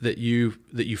that you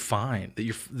find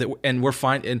and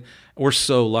we're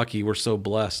so lucky, we're so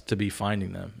blessed to be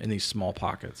finding them in these small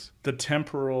pockets. The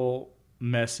temporal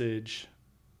message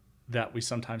that we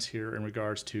sometimes hear in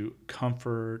regards to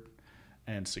comfort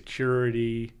and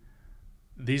security,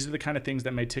 these are the kind of things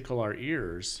that may tickle our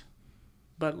ears.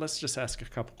 But let's just ask a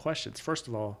couple questions. First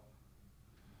of all,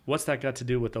 what's that got to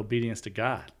do with obedience to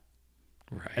God?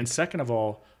 Right. And second of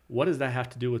all, what does that have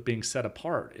to do with being set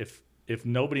apart? If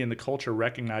nobody in the culture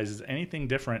recognizes anything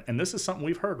different, and this is something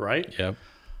we've heard, right? Yep.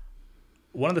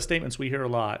 One of the statements we hear a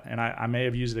lot, and I may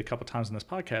have used it a couple times in this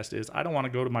podcast, is I don't want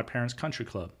to go to my parents' country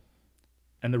club.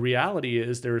 And the reality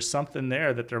is there is something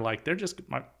there that they're like, they're just,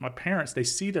 my parents, they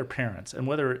see their parents. And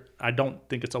whether, I don't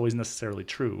think it's always necessarily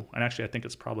true. And actually, I think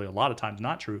it's probably a lot of times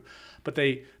not true. But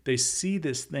they see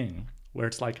this thing where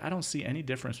it's like, I don't see any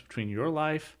difference between your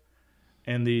life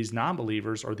and these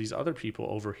non-believers or these other people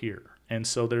over here. And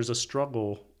so there's a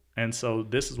struggle. And so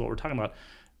this is what we're talking about.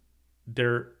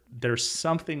 There's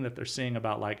something that they're seeing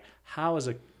about, like, how is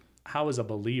a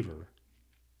believer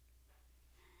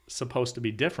supposed to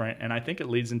be different? And I think it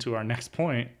leads into our next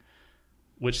point,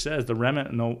 which says the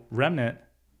remnant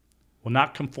will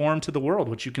not conform to the world,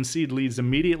 which you can see leads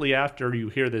immediately after you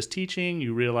hear this teaching.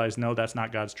 You realize, no, that's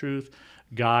not God's truth.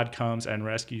 God comes and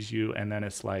rescues you. And then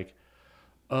it's like,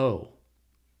 oh,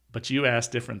 but you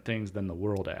ask different things than the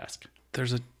world asks.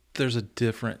 There's a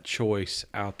different choice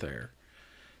out there.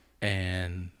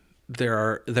 And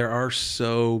there are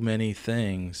so many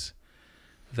things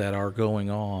that are going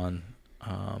on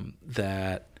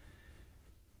that,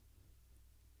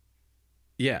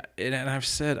 yeah, and I've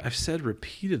said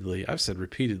repeatedly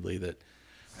that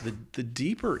the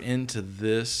deeper into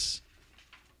this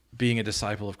being a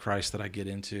disciple of Christ that I get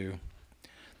into,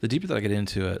 the deeper that I get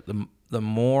into it, the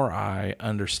more I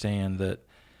understand that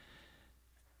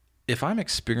if I'm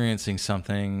experiencing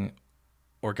something,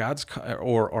 or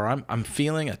I'm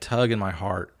feeling a tug in my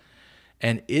heart,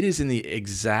 and it is in the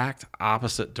exact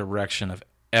opposite direction of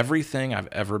everything I've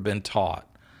ever been taught,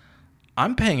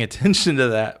 I'm paying attention to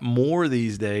that more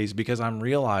these days because I'm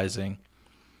realizing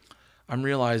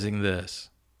this.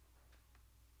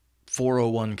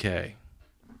 401k,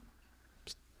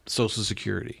 Social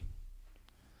Security.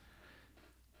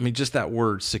 I mean, just that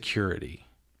word, security.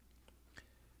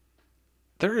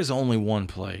 There is only one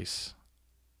place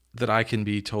that I can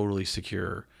be totally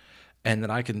secure and that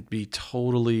I can be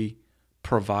totally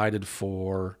provided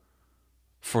for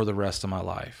the rest of my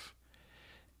life.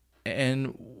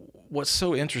 And what's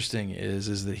so interesting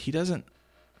is that he doesn't,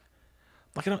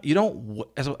 like,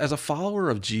 as a follower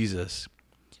of Jesus,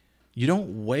 you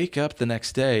don't wake up the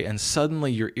next day and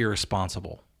suddenly you're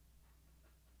irresponsible.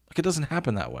 Like, it doesn't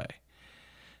happen that way.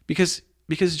 Because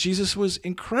Jesus was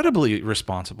incredibly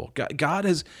responsible. God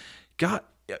has got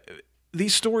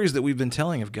these stories that we've been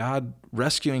telling of God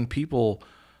rescuing people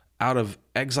out of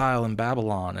exile in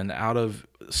Babylon and out of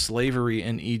slavery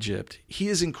in Egypt. He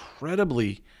is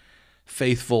incredibly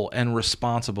faithful and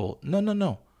responsible.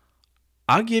 No.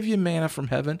 I'll give you manna from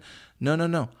heaven.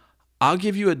 No. I'll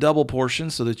give you a double portion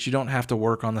so that you don't have to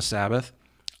work on the Sabbath.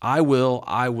 I will.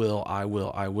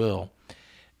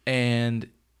 And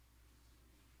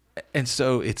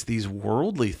so it's these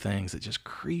worldly things that just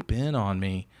creep in on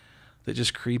me,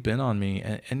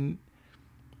 and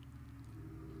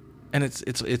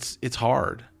it's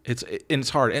hard. It's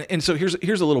hard. And so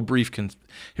here's a little brief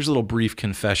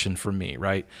confession from me,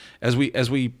 right? As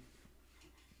we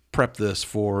prep this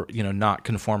for, not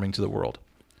conforming to the world.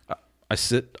 I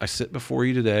sit before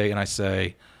you today and I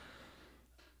say,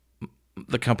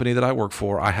 the company that I work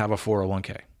for, I have a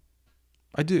 401k.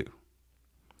 I do.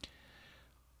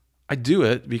 I do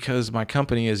it because my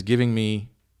company is giving me,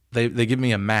 they give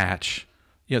me a match.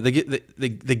 They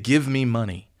give me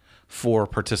money for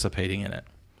participating in it.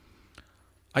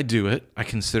 I do it. I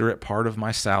consider it part of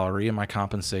my salary and my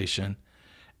compensation,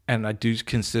 and I do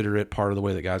consider it part of the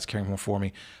way that God's caring for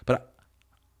me. But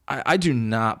I do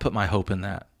not put my hope in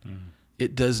that.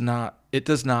 It does not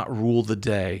rule the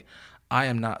day. I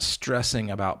am not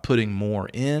stressing about putting more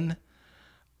in.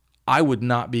 I would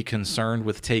not be concerned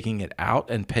with taking it out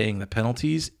and paying the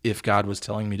penalties if God was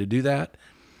telling me to do that.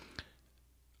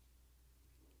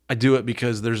 I do it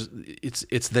because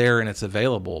it's there and it's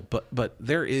available. But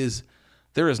there is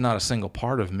not a single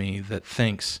part of me that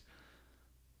thinks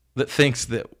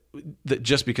that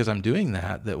just because I'm doing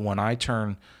that when I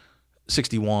turn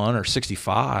 61 or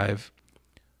 65,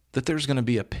 that there's going to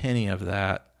be a penny of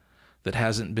that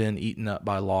hasn't been eaten up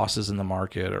by losses in the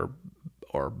market or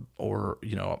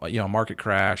market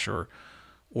crash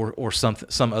or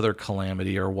some other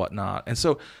calamity or whatnot. And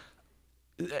so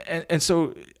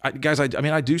guys,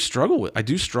 I do struggle with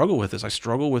this. I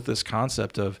struggle with this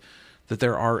concept of that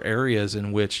there are areas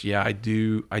in which, I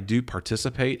do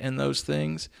participate in those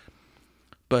things.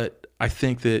 But I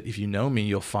think that if you know me,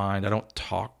 you'll find I don't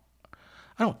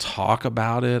talk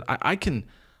about it. I can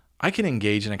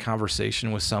engage in a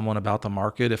conversation with someone about the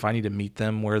market if I need to meet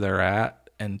them where they're at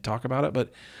and talk about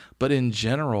it. But in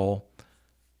general,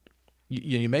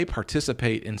 you may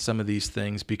participate in some of these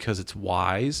things because it's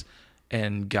wise,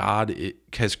 and God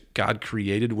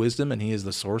created wisdom, and He is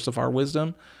the source of our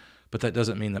wisdom. But that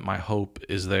doesn't mean that my hope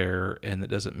is there, and that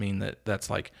doesn't mean that that's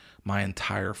like my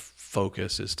entire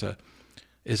focus is to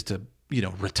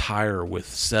retire with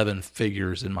 7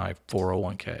 figures in my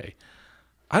 401k.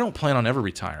 I don't plan on ever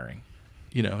retiring.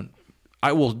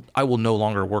 I will no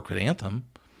longer work with Anthem,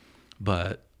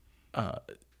 but I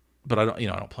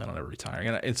don't plan on ever retiring.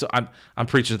 And so I'm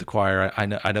preaching to the choir.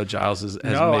 I know Giles has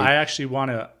No, made... I actually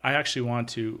want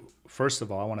to first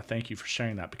of all, I want to thank you for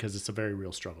sharing that, because it's a very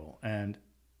real struggle. And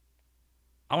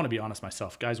I want to be honest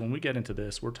myself, guys, when we get into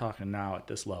this, we're talking now at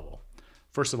this level.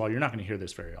 First of all, you're not going to hear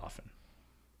this very often.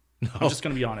 No. I'm just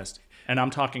going to be honest. And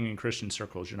I'm talking in Christian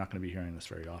circles. You're not going to be hearing this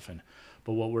very often.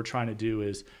 But what we're trying to do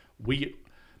is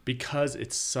because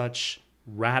it's such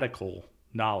radical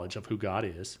knowledge of who God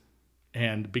is,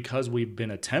 and because we've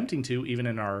been attempting to, even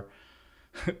in our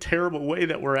terrible way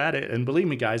that we're at it, and believe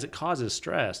me, guys, it causes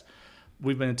stress.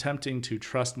 We've been attempting to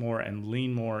trust more and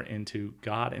lean more into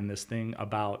God in this thing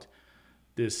about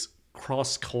this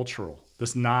cross-cultural,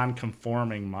 this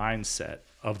non-conforming mindset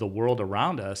of the world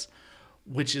around us,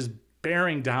 which is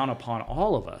bearing down upon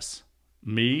all of us,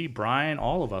 me, Brian,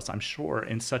 all of us, I'm sure,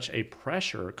 in such a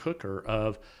pressure cooker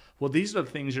of, well, these are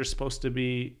the things you're supposed to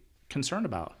be concerned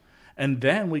about. And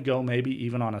then we go maybe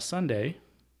even on a Sunday,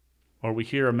 or we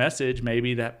hear a message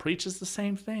maybe that preaches the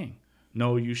same thing.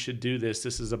 No, you should do this.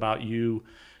 This is about you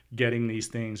getting these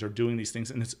things or doing these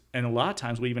things. And a lot of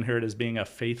times we even hear it as being a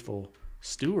faithful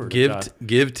steward.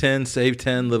 Give 10, save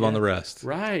 10, live on the rest.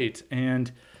 Right.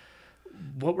 And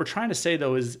what we're trying to say,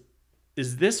 though, is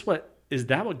that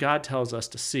what God tells us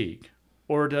to seek?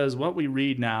 Or does what we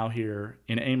read now here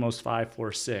in Amos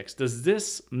 5:4-6, does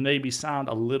this maybe sound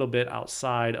a little bit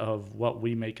outside of what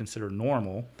we may consider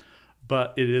normal,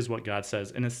 but it is what God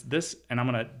says? And it's this, and I'm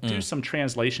going to do some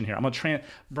translation here.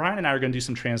 Brian and I are going to do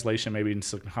some translation maybe in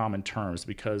some common terms,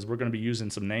 because we're going to be using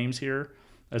some names here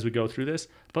as we go through this,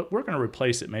 but we're going to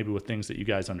replace it maybe with things that you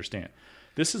guys understand.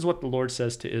 This is what the Lord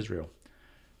says to Israel.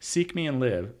 Seek me and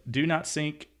live. Do not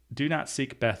seek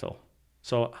Bethel.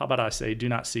 So how about I say, do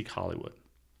not seek Hollywood.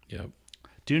 Yep.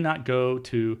 Do not go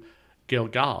to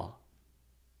Gilgal.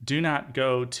 Do not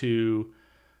go to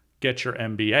get your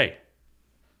MBA.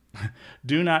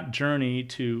 Do not journey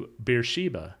to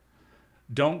Beersheba.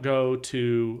 Don't go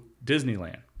to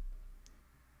Disneyland.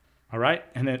 All right?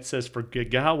 And then it says, for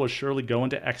Gilgal will surely go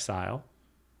into exile,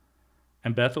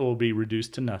 and Bethel will be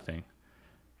reduced to nothing.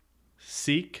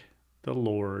 Seek the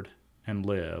Lord and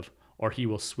live, or he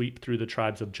will sweep through the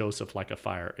tribes of Joseph like a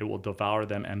fire. It will devour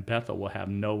them, and Bethel will have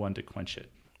no one to quench it.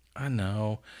 I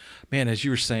know. Man, as you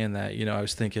were saying that, I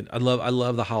was thinking, I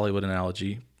love the Hollywood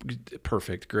analogy.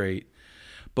 Perfect, great.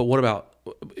 But what about,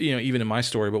 even in my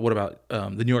story, but what about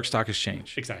the New York Stock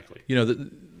Exchange? Exactly.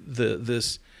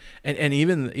 This, and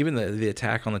even the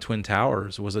attack on the Twin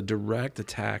Towers was a direct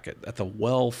attack at the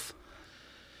wealth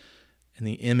and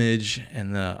the image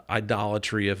and the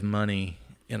idolatry of money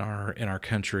in our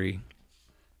country.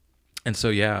 And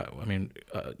so,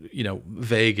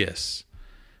 Vegas,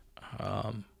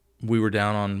 we were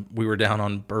down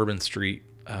on Bourbon Street,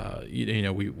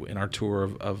 we in our tour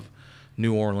of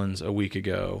New Orleans a week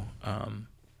ago.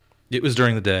 It was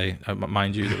during the day,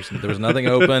 mind you. There was nothing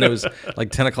open. It was like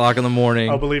 10 o'clock in the morning.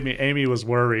 Oh, believe me, Amy was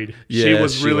worried. Yeah, she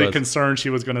was she really was. concerned she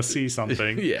was going to see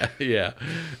something. Yeah.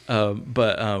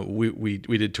 But we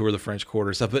did tour the French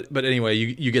Quarter stuff. But anyway,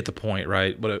 you get the point,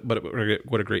 right?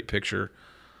 What a great picture.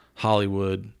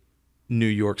 Hollywood, New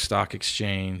York Stock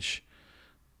Exchange,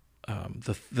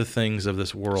 the things of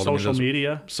this world. Social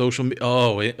media. Social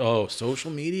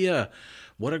media.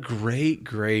 What a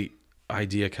great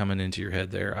idea coming into your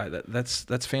head there.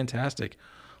 That's fantastic.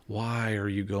 Why are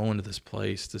you going to this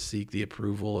place to seek the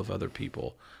approval of other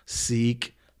people?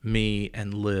 Seek me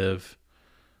and live.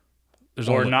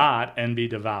 Not and be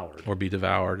devoured. Or be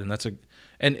devoured. And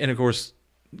and of course,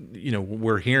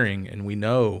 we're hearing and we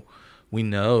know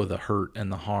the hurt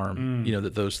and the harm,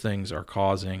 that those things are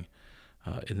causing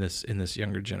in this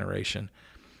younger generation.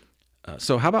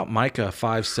 So how about Micah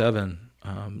 5:7?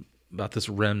 About this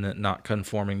remnant not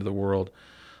conforming to the world.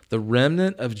 The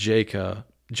remnant of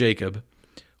Jacob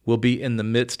will be in the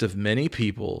midst of many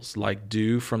peoples, like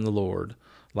dew from the Lord,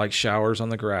 like showers on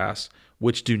the grass,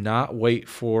 which do not wait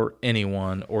for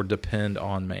anyone or depend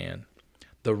on man.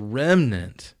 The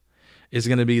remnant is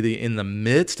going to be in the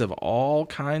midst of all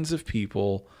kinds of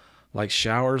people, like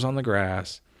showers on the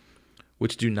grass,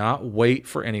 which do not wait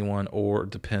for anyone or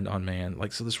depend on man.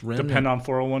 Like, so this remnant... Depend on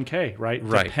 401k, right?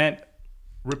 Right.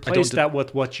 Replace that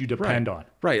with what you depend on.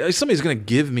 Right. If somebody's going to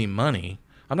give me money,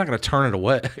 I'm not going to turn it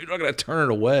away. You're not going to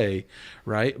turn it away,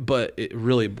 right? But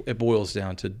it boils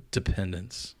down to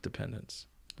dependence.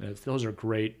 Those are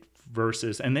great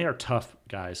verses, and they are tough,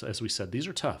 guys. As we said, these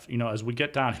are tough. As we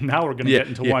get down, now we're going to get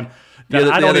into one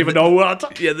that I don't even know what.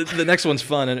 The next one's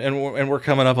fun, and we're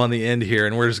coming up on the end here,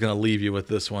 and we're just going to leave you with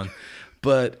this one.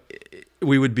 But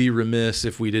we would be remiss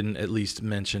if we didn't at least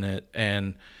mention it,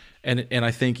 and I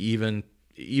think even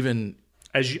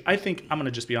I think I'm going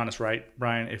to just be honest, right,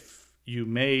 Brian? If you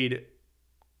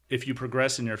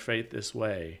progress in your faith this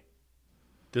way,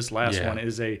 this last one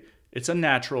it's a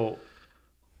natural.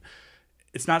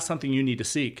 It's not something you need to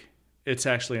seek. It's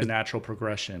actually a natural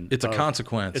progression. It's a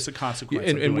consequence. It's a consequence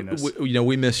and, of doing this.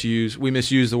 We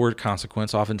misuse the word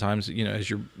consequence oftentimes. As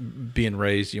you're being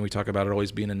raised, we talk about it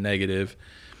always being a negative,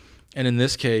 and in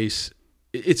this case,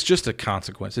 it's just a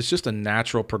consequence. It's just a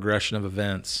natural progression of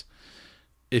events.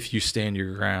 If you stand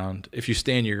your ground,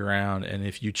 and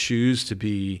if you choose to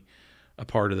be a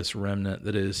part of this remnant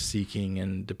that is seeking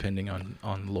and depending on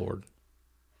the Lord.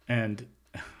 And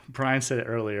Brian said it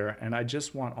earlier, and I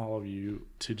just want all of you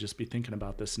to just be thinking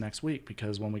about this next week,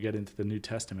 because when we get into the New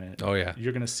Testament,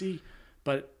 you're going to see.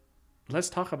 But let's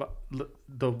talk about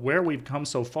where we've come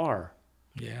so far.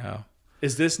 Yeah.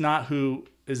 Is this not who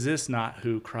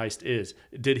Christ is?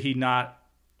 Did he not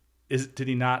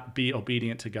be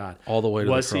obedient to God all the way to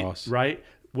the cross? Right?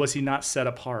 Was he not set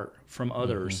apart from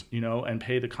others, and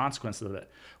pay the consequences of it?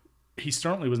 He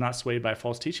certainly was not swayed by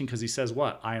false teaching, because he says,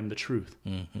 what? I am the truth.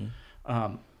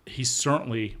 Mm-hmm. He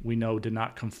certainly, we know, did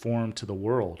not conform to the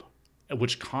world,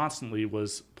 which constantly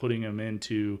was putting him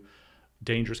into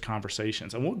dangerous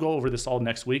conversations. And we'll go over this all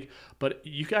next week, but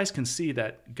you guys can see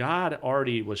that God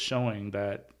already was showing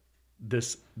that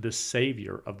this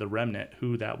Savior of the remnant,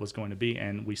 who that was going to be,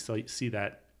 and we see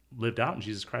that lived out in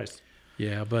Jesus Christ.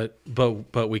 Yeah, but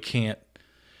we can't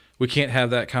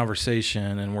have that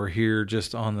conversation, and we're here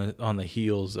just on the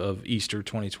heels of Easter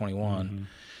 2021,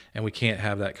 and we can't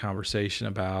have that conversation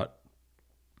about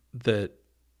that.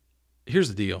 Here's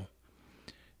the deal.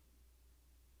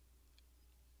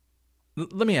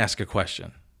 Let me ask a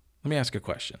question. And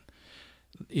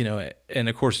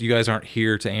of course, you guys aren't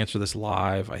here to answer this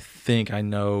live. I think I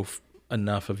know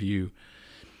enough of you.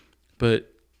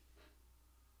 But,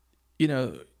 we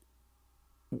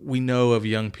know of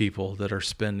young people that are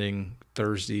spending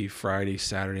Thursday, Friday,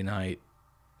 Saturday night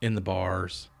in the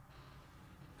bars,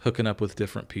 hooking up with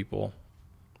different people,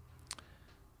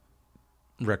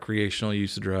 recreational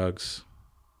use of drugs,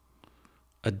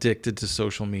 addicted to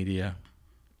social media,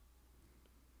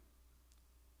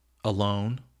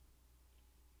 alone.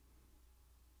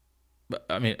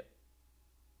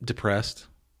 Depressed,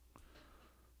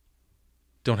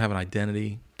 don't have an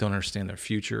identity, don't understand their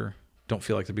future, don't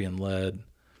feel like they're being led.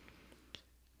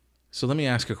 So let me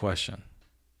ask a question.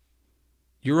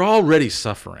 You're already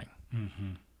suffering.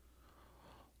 Mm-hmm.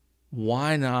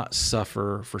 Why not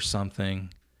suffer for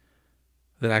something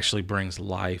that actually brings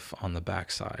life on the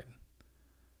backside?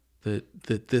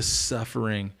 That this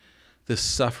suffering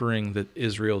that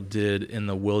Israel did in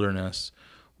the wilderness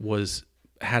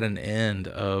had an end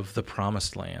of the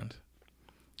promised land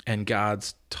and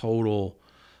God's total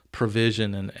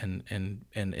provision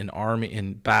and army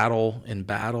in battle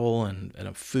and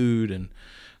of food and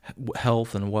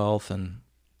health and wealth and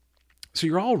So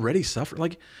you're already suffering.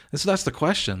 Like, and so that's the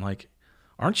question. Like,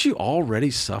 aren't you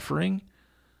already suffering?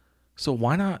 So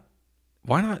why not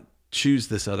choose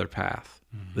this other path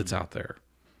that's out there?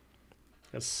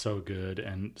 That's so good.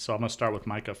 And so I'm going to start with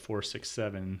Micah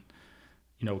 4:6-7,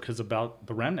 because about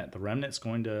the remnant. The remnant's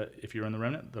going to, if you're in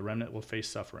the remnant will face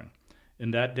suffering.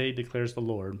 In that day, declares the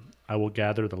Lord, I will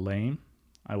gather the lame.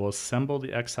 I will assemble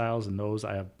the exiles and those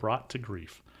I have brought to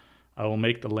grief. I will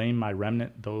make the lame my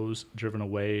remnant, those driven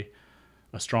away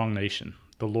a strong nation.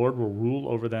 The Lord will rule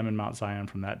over them in Mount Zion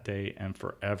from that day and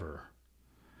forever.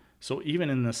 So even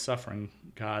in this suffering,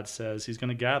 God says he's going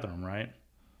to gather them, right?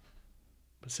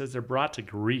 But it says they're brought to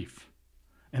grief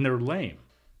and they're lame.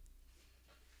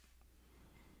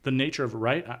 The nature of it,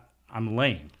 right? I'm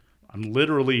lame. I'm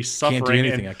literally suffering. Can't do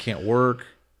anything. I can't work.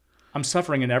 I'm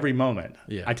suffering in every moment.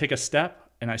 Yeah. I take a step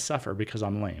and I suffer because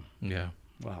I'm lame. Yeah.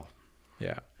 Wow.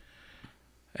 Yeah.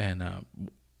 And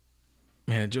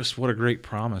man, just what a great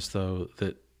promise though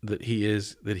that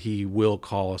he will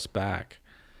call us back.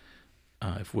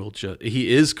 If we'll just,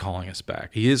 he is calling us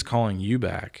back. He is calling you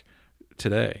back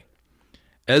today.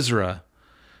 Ezra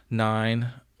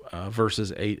 9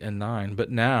 verses 8 and 9.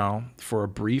 But now, for a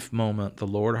brief moment, the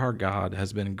Lord our God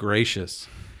has been gracious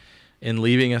in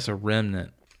leaving us a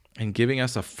remnant and giving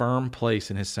us a firm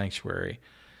place in his sanctuary.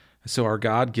 So our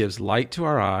God gives light to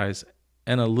our eyes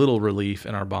and a little relief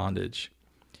in our bondage.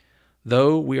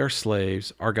 Though we are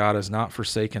slaves, our God has not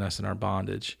forsaken us in our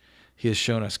bondage. He has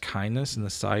shown us kindness in the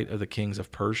sight of the kings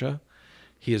of Persia.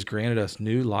 He has granted us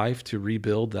new life to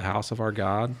rebuild the house of our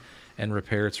God and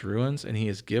repair its ruins, and he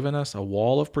has given us a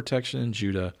wall of protection in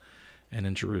Judah and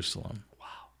in Jerusalem. Wow.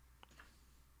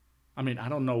 I mean, I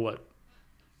don't know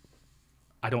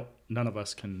none of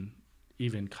us can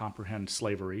even comprehend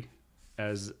slavery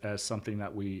as something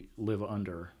that we live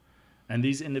under. And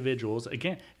these individuals,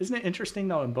 again, isn't it interesting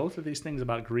though, in both of these things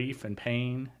about grief and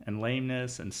pain and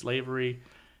lameness and slavery,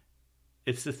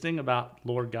 it's the thing about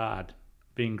Lord God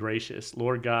being gracious,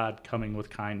 Lord God coming with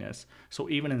kindness. So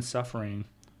even in suffering,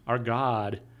 our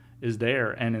God is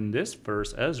there. And in this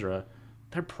verse, Ezra,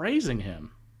 they're praising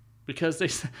him because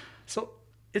so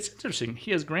it's interesting.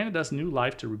 He has granted us new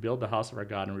life to rebuild the house of our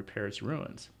God and repair its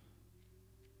ruins.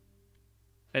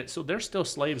 And so they're still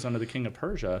slaves under the king of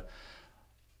Persia,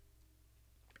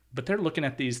 but they're looking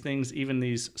at these things, even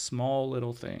these small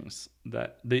little things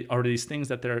that these things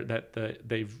that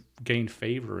they've gained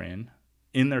favor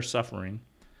in their suffering,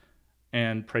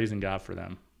 and praising God for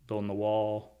them, building the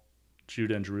wall,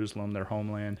 Judah and Jerusalem, their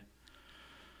homeland.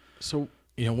 So,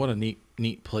 what a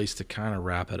neat place to kind of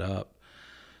wrap it up,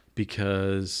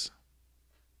 because,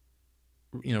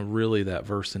 really that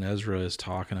verse in Ezra is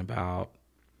talking about,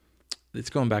 it's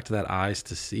going back to that eyes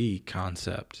to see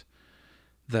concept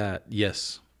that,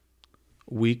 yes,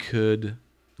 we could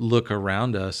look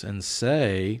around us and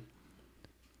say,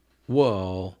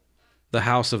 well, the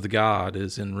house of the God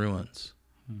is in ruins.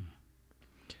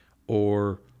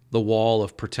 Or the wall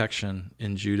of protection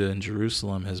in Judah and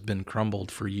Jerusalem has been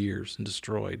crumbled for years and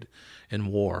destroyed in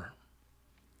war.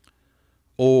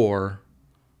 Or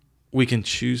we can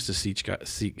choose to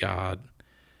seek God,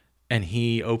 and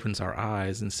he opens our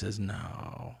eyes and says,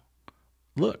 no,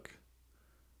 look,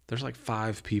 there's like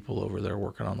 5 people over there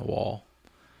working on the wall.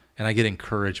 And I get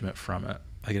encouragement from it.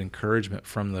 I get encouragement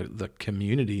from the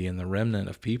community and the remnant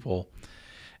of people.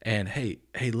 And hey,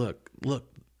 look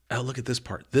at this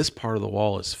part. This part of the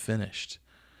wall is finished.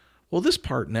 Well, this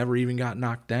part never even got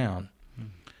knocked down.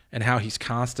 And how he's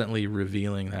constantly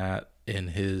revealing that in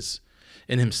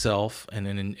himself and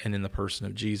in the person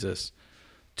of Jesus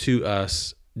to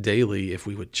us daily, if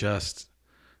we would just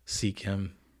seek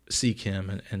him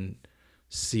and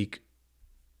seek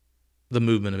the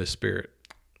movement of his Spirit.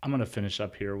 I'm going to finish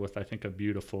up here with, I think, a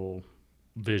beautiful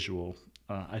visual,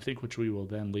 I think, which we will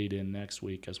then lead in next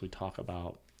week as we talk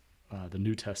about the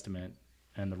New Testament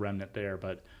and the remnant there.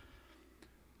 But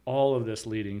all of this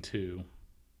leading to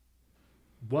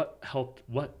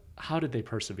how did they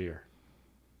persevere?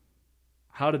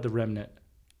 How did the remnant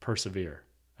persevere?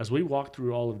 As we walk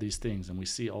through all of these things and we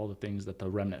see all the things that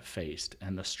the remnant faced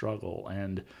and the struggle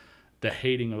and the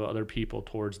hating of other people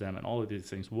towards them and all of these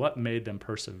things, what made them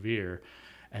persevere?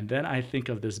 And then I think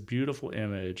of this beautiful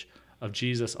image of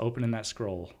Jesus opening that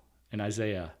scroll in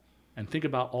Isaiah and think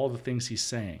about all the things he's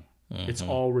saying. Mm-hmm. It's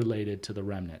all related to the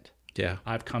remnant. Yeah.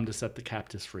 I've come to set the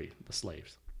captives free, the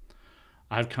slaves.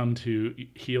 I've come to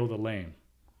heal the lame.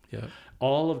 Yeah.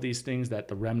 All of these things that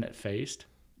the remnant faced,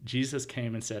 Jesus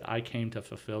came and said, I came to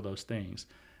fulfill those things.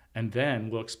 And then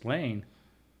we'll explain,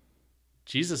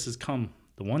 Jesus has come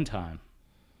the one time,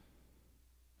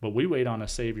 but we wait on a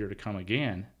Savior to come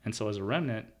again. And so as a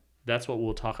remnant, that's what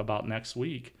we'll talk about next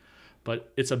week.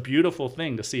 But it's a beautiful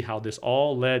thing to see how this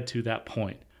all led to that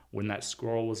point when that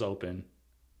scroll was open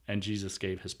and Jesus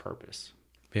gave his purpose.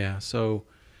 Yeah. So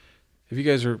if you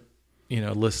guys are,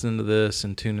 listening to this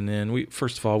and tuning in,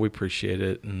 first of all, we appreciate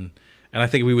it. And I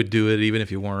think we would do it even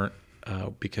if you weren't,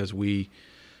 because we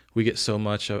get so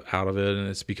much out of it, and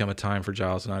it's become a time for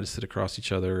Giles and I to sit across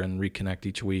each other and reconnect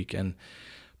each week.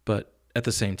 But at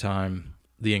the same time,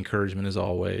 the encouragement is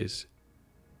always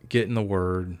get in the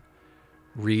Word,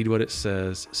 read what it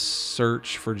says,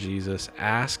 search for Jesus,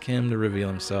 ask him to reveal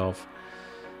himself,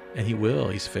 and he will.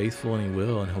 He's faithful, and he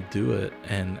will, and he'll do it.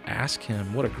 And ask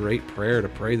him. What a great prayer to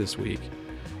pray this week.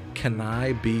 Can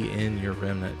I be in your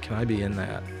remnant? Can I be in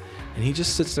that? And he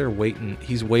just sits there waiting.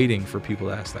 He's waiting for people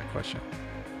to ask that question.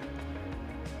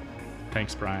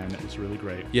 Thanks, Brian. It was really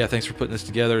great. Yeah, thanks for putting this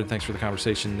together, and thanks for the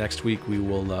conversation. Next week,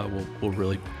 we'll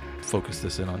really focus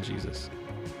this in on Jesus.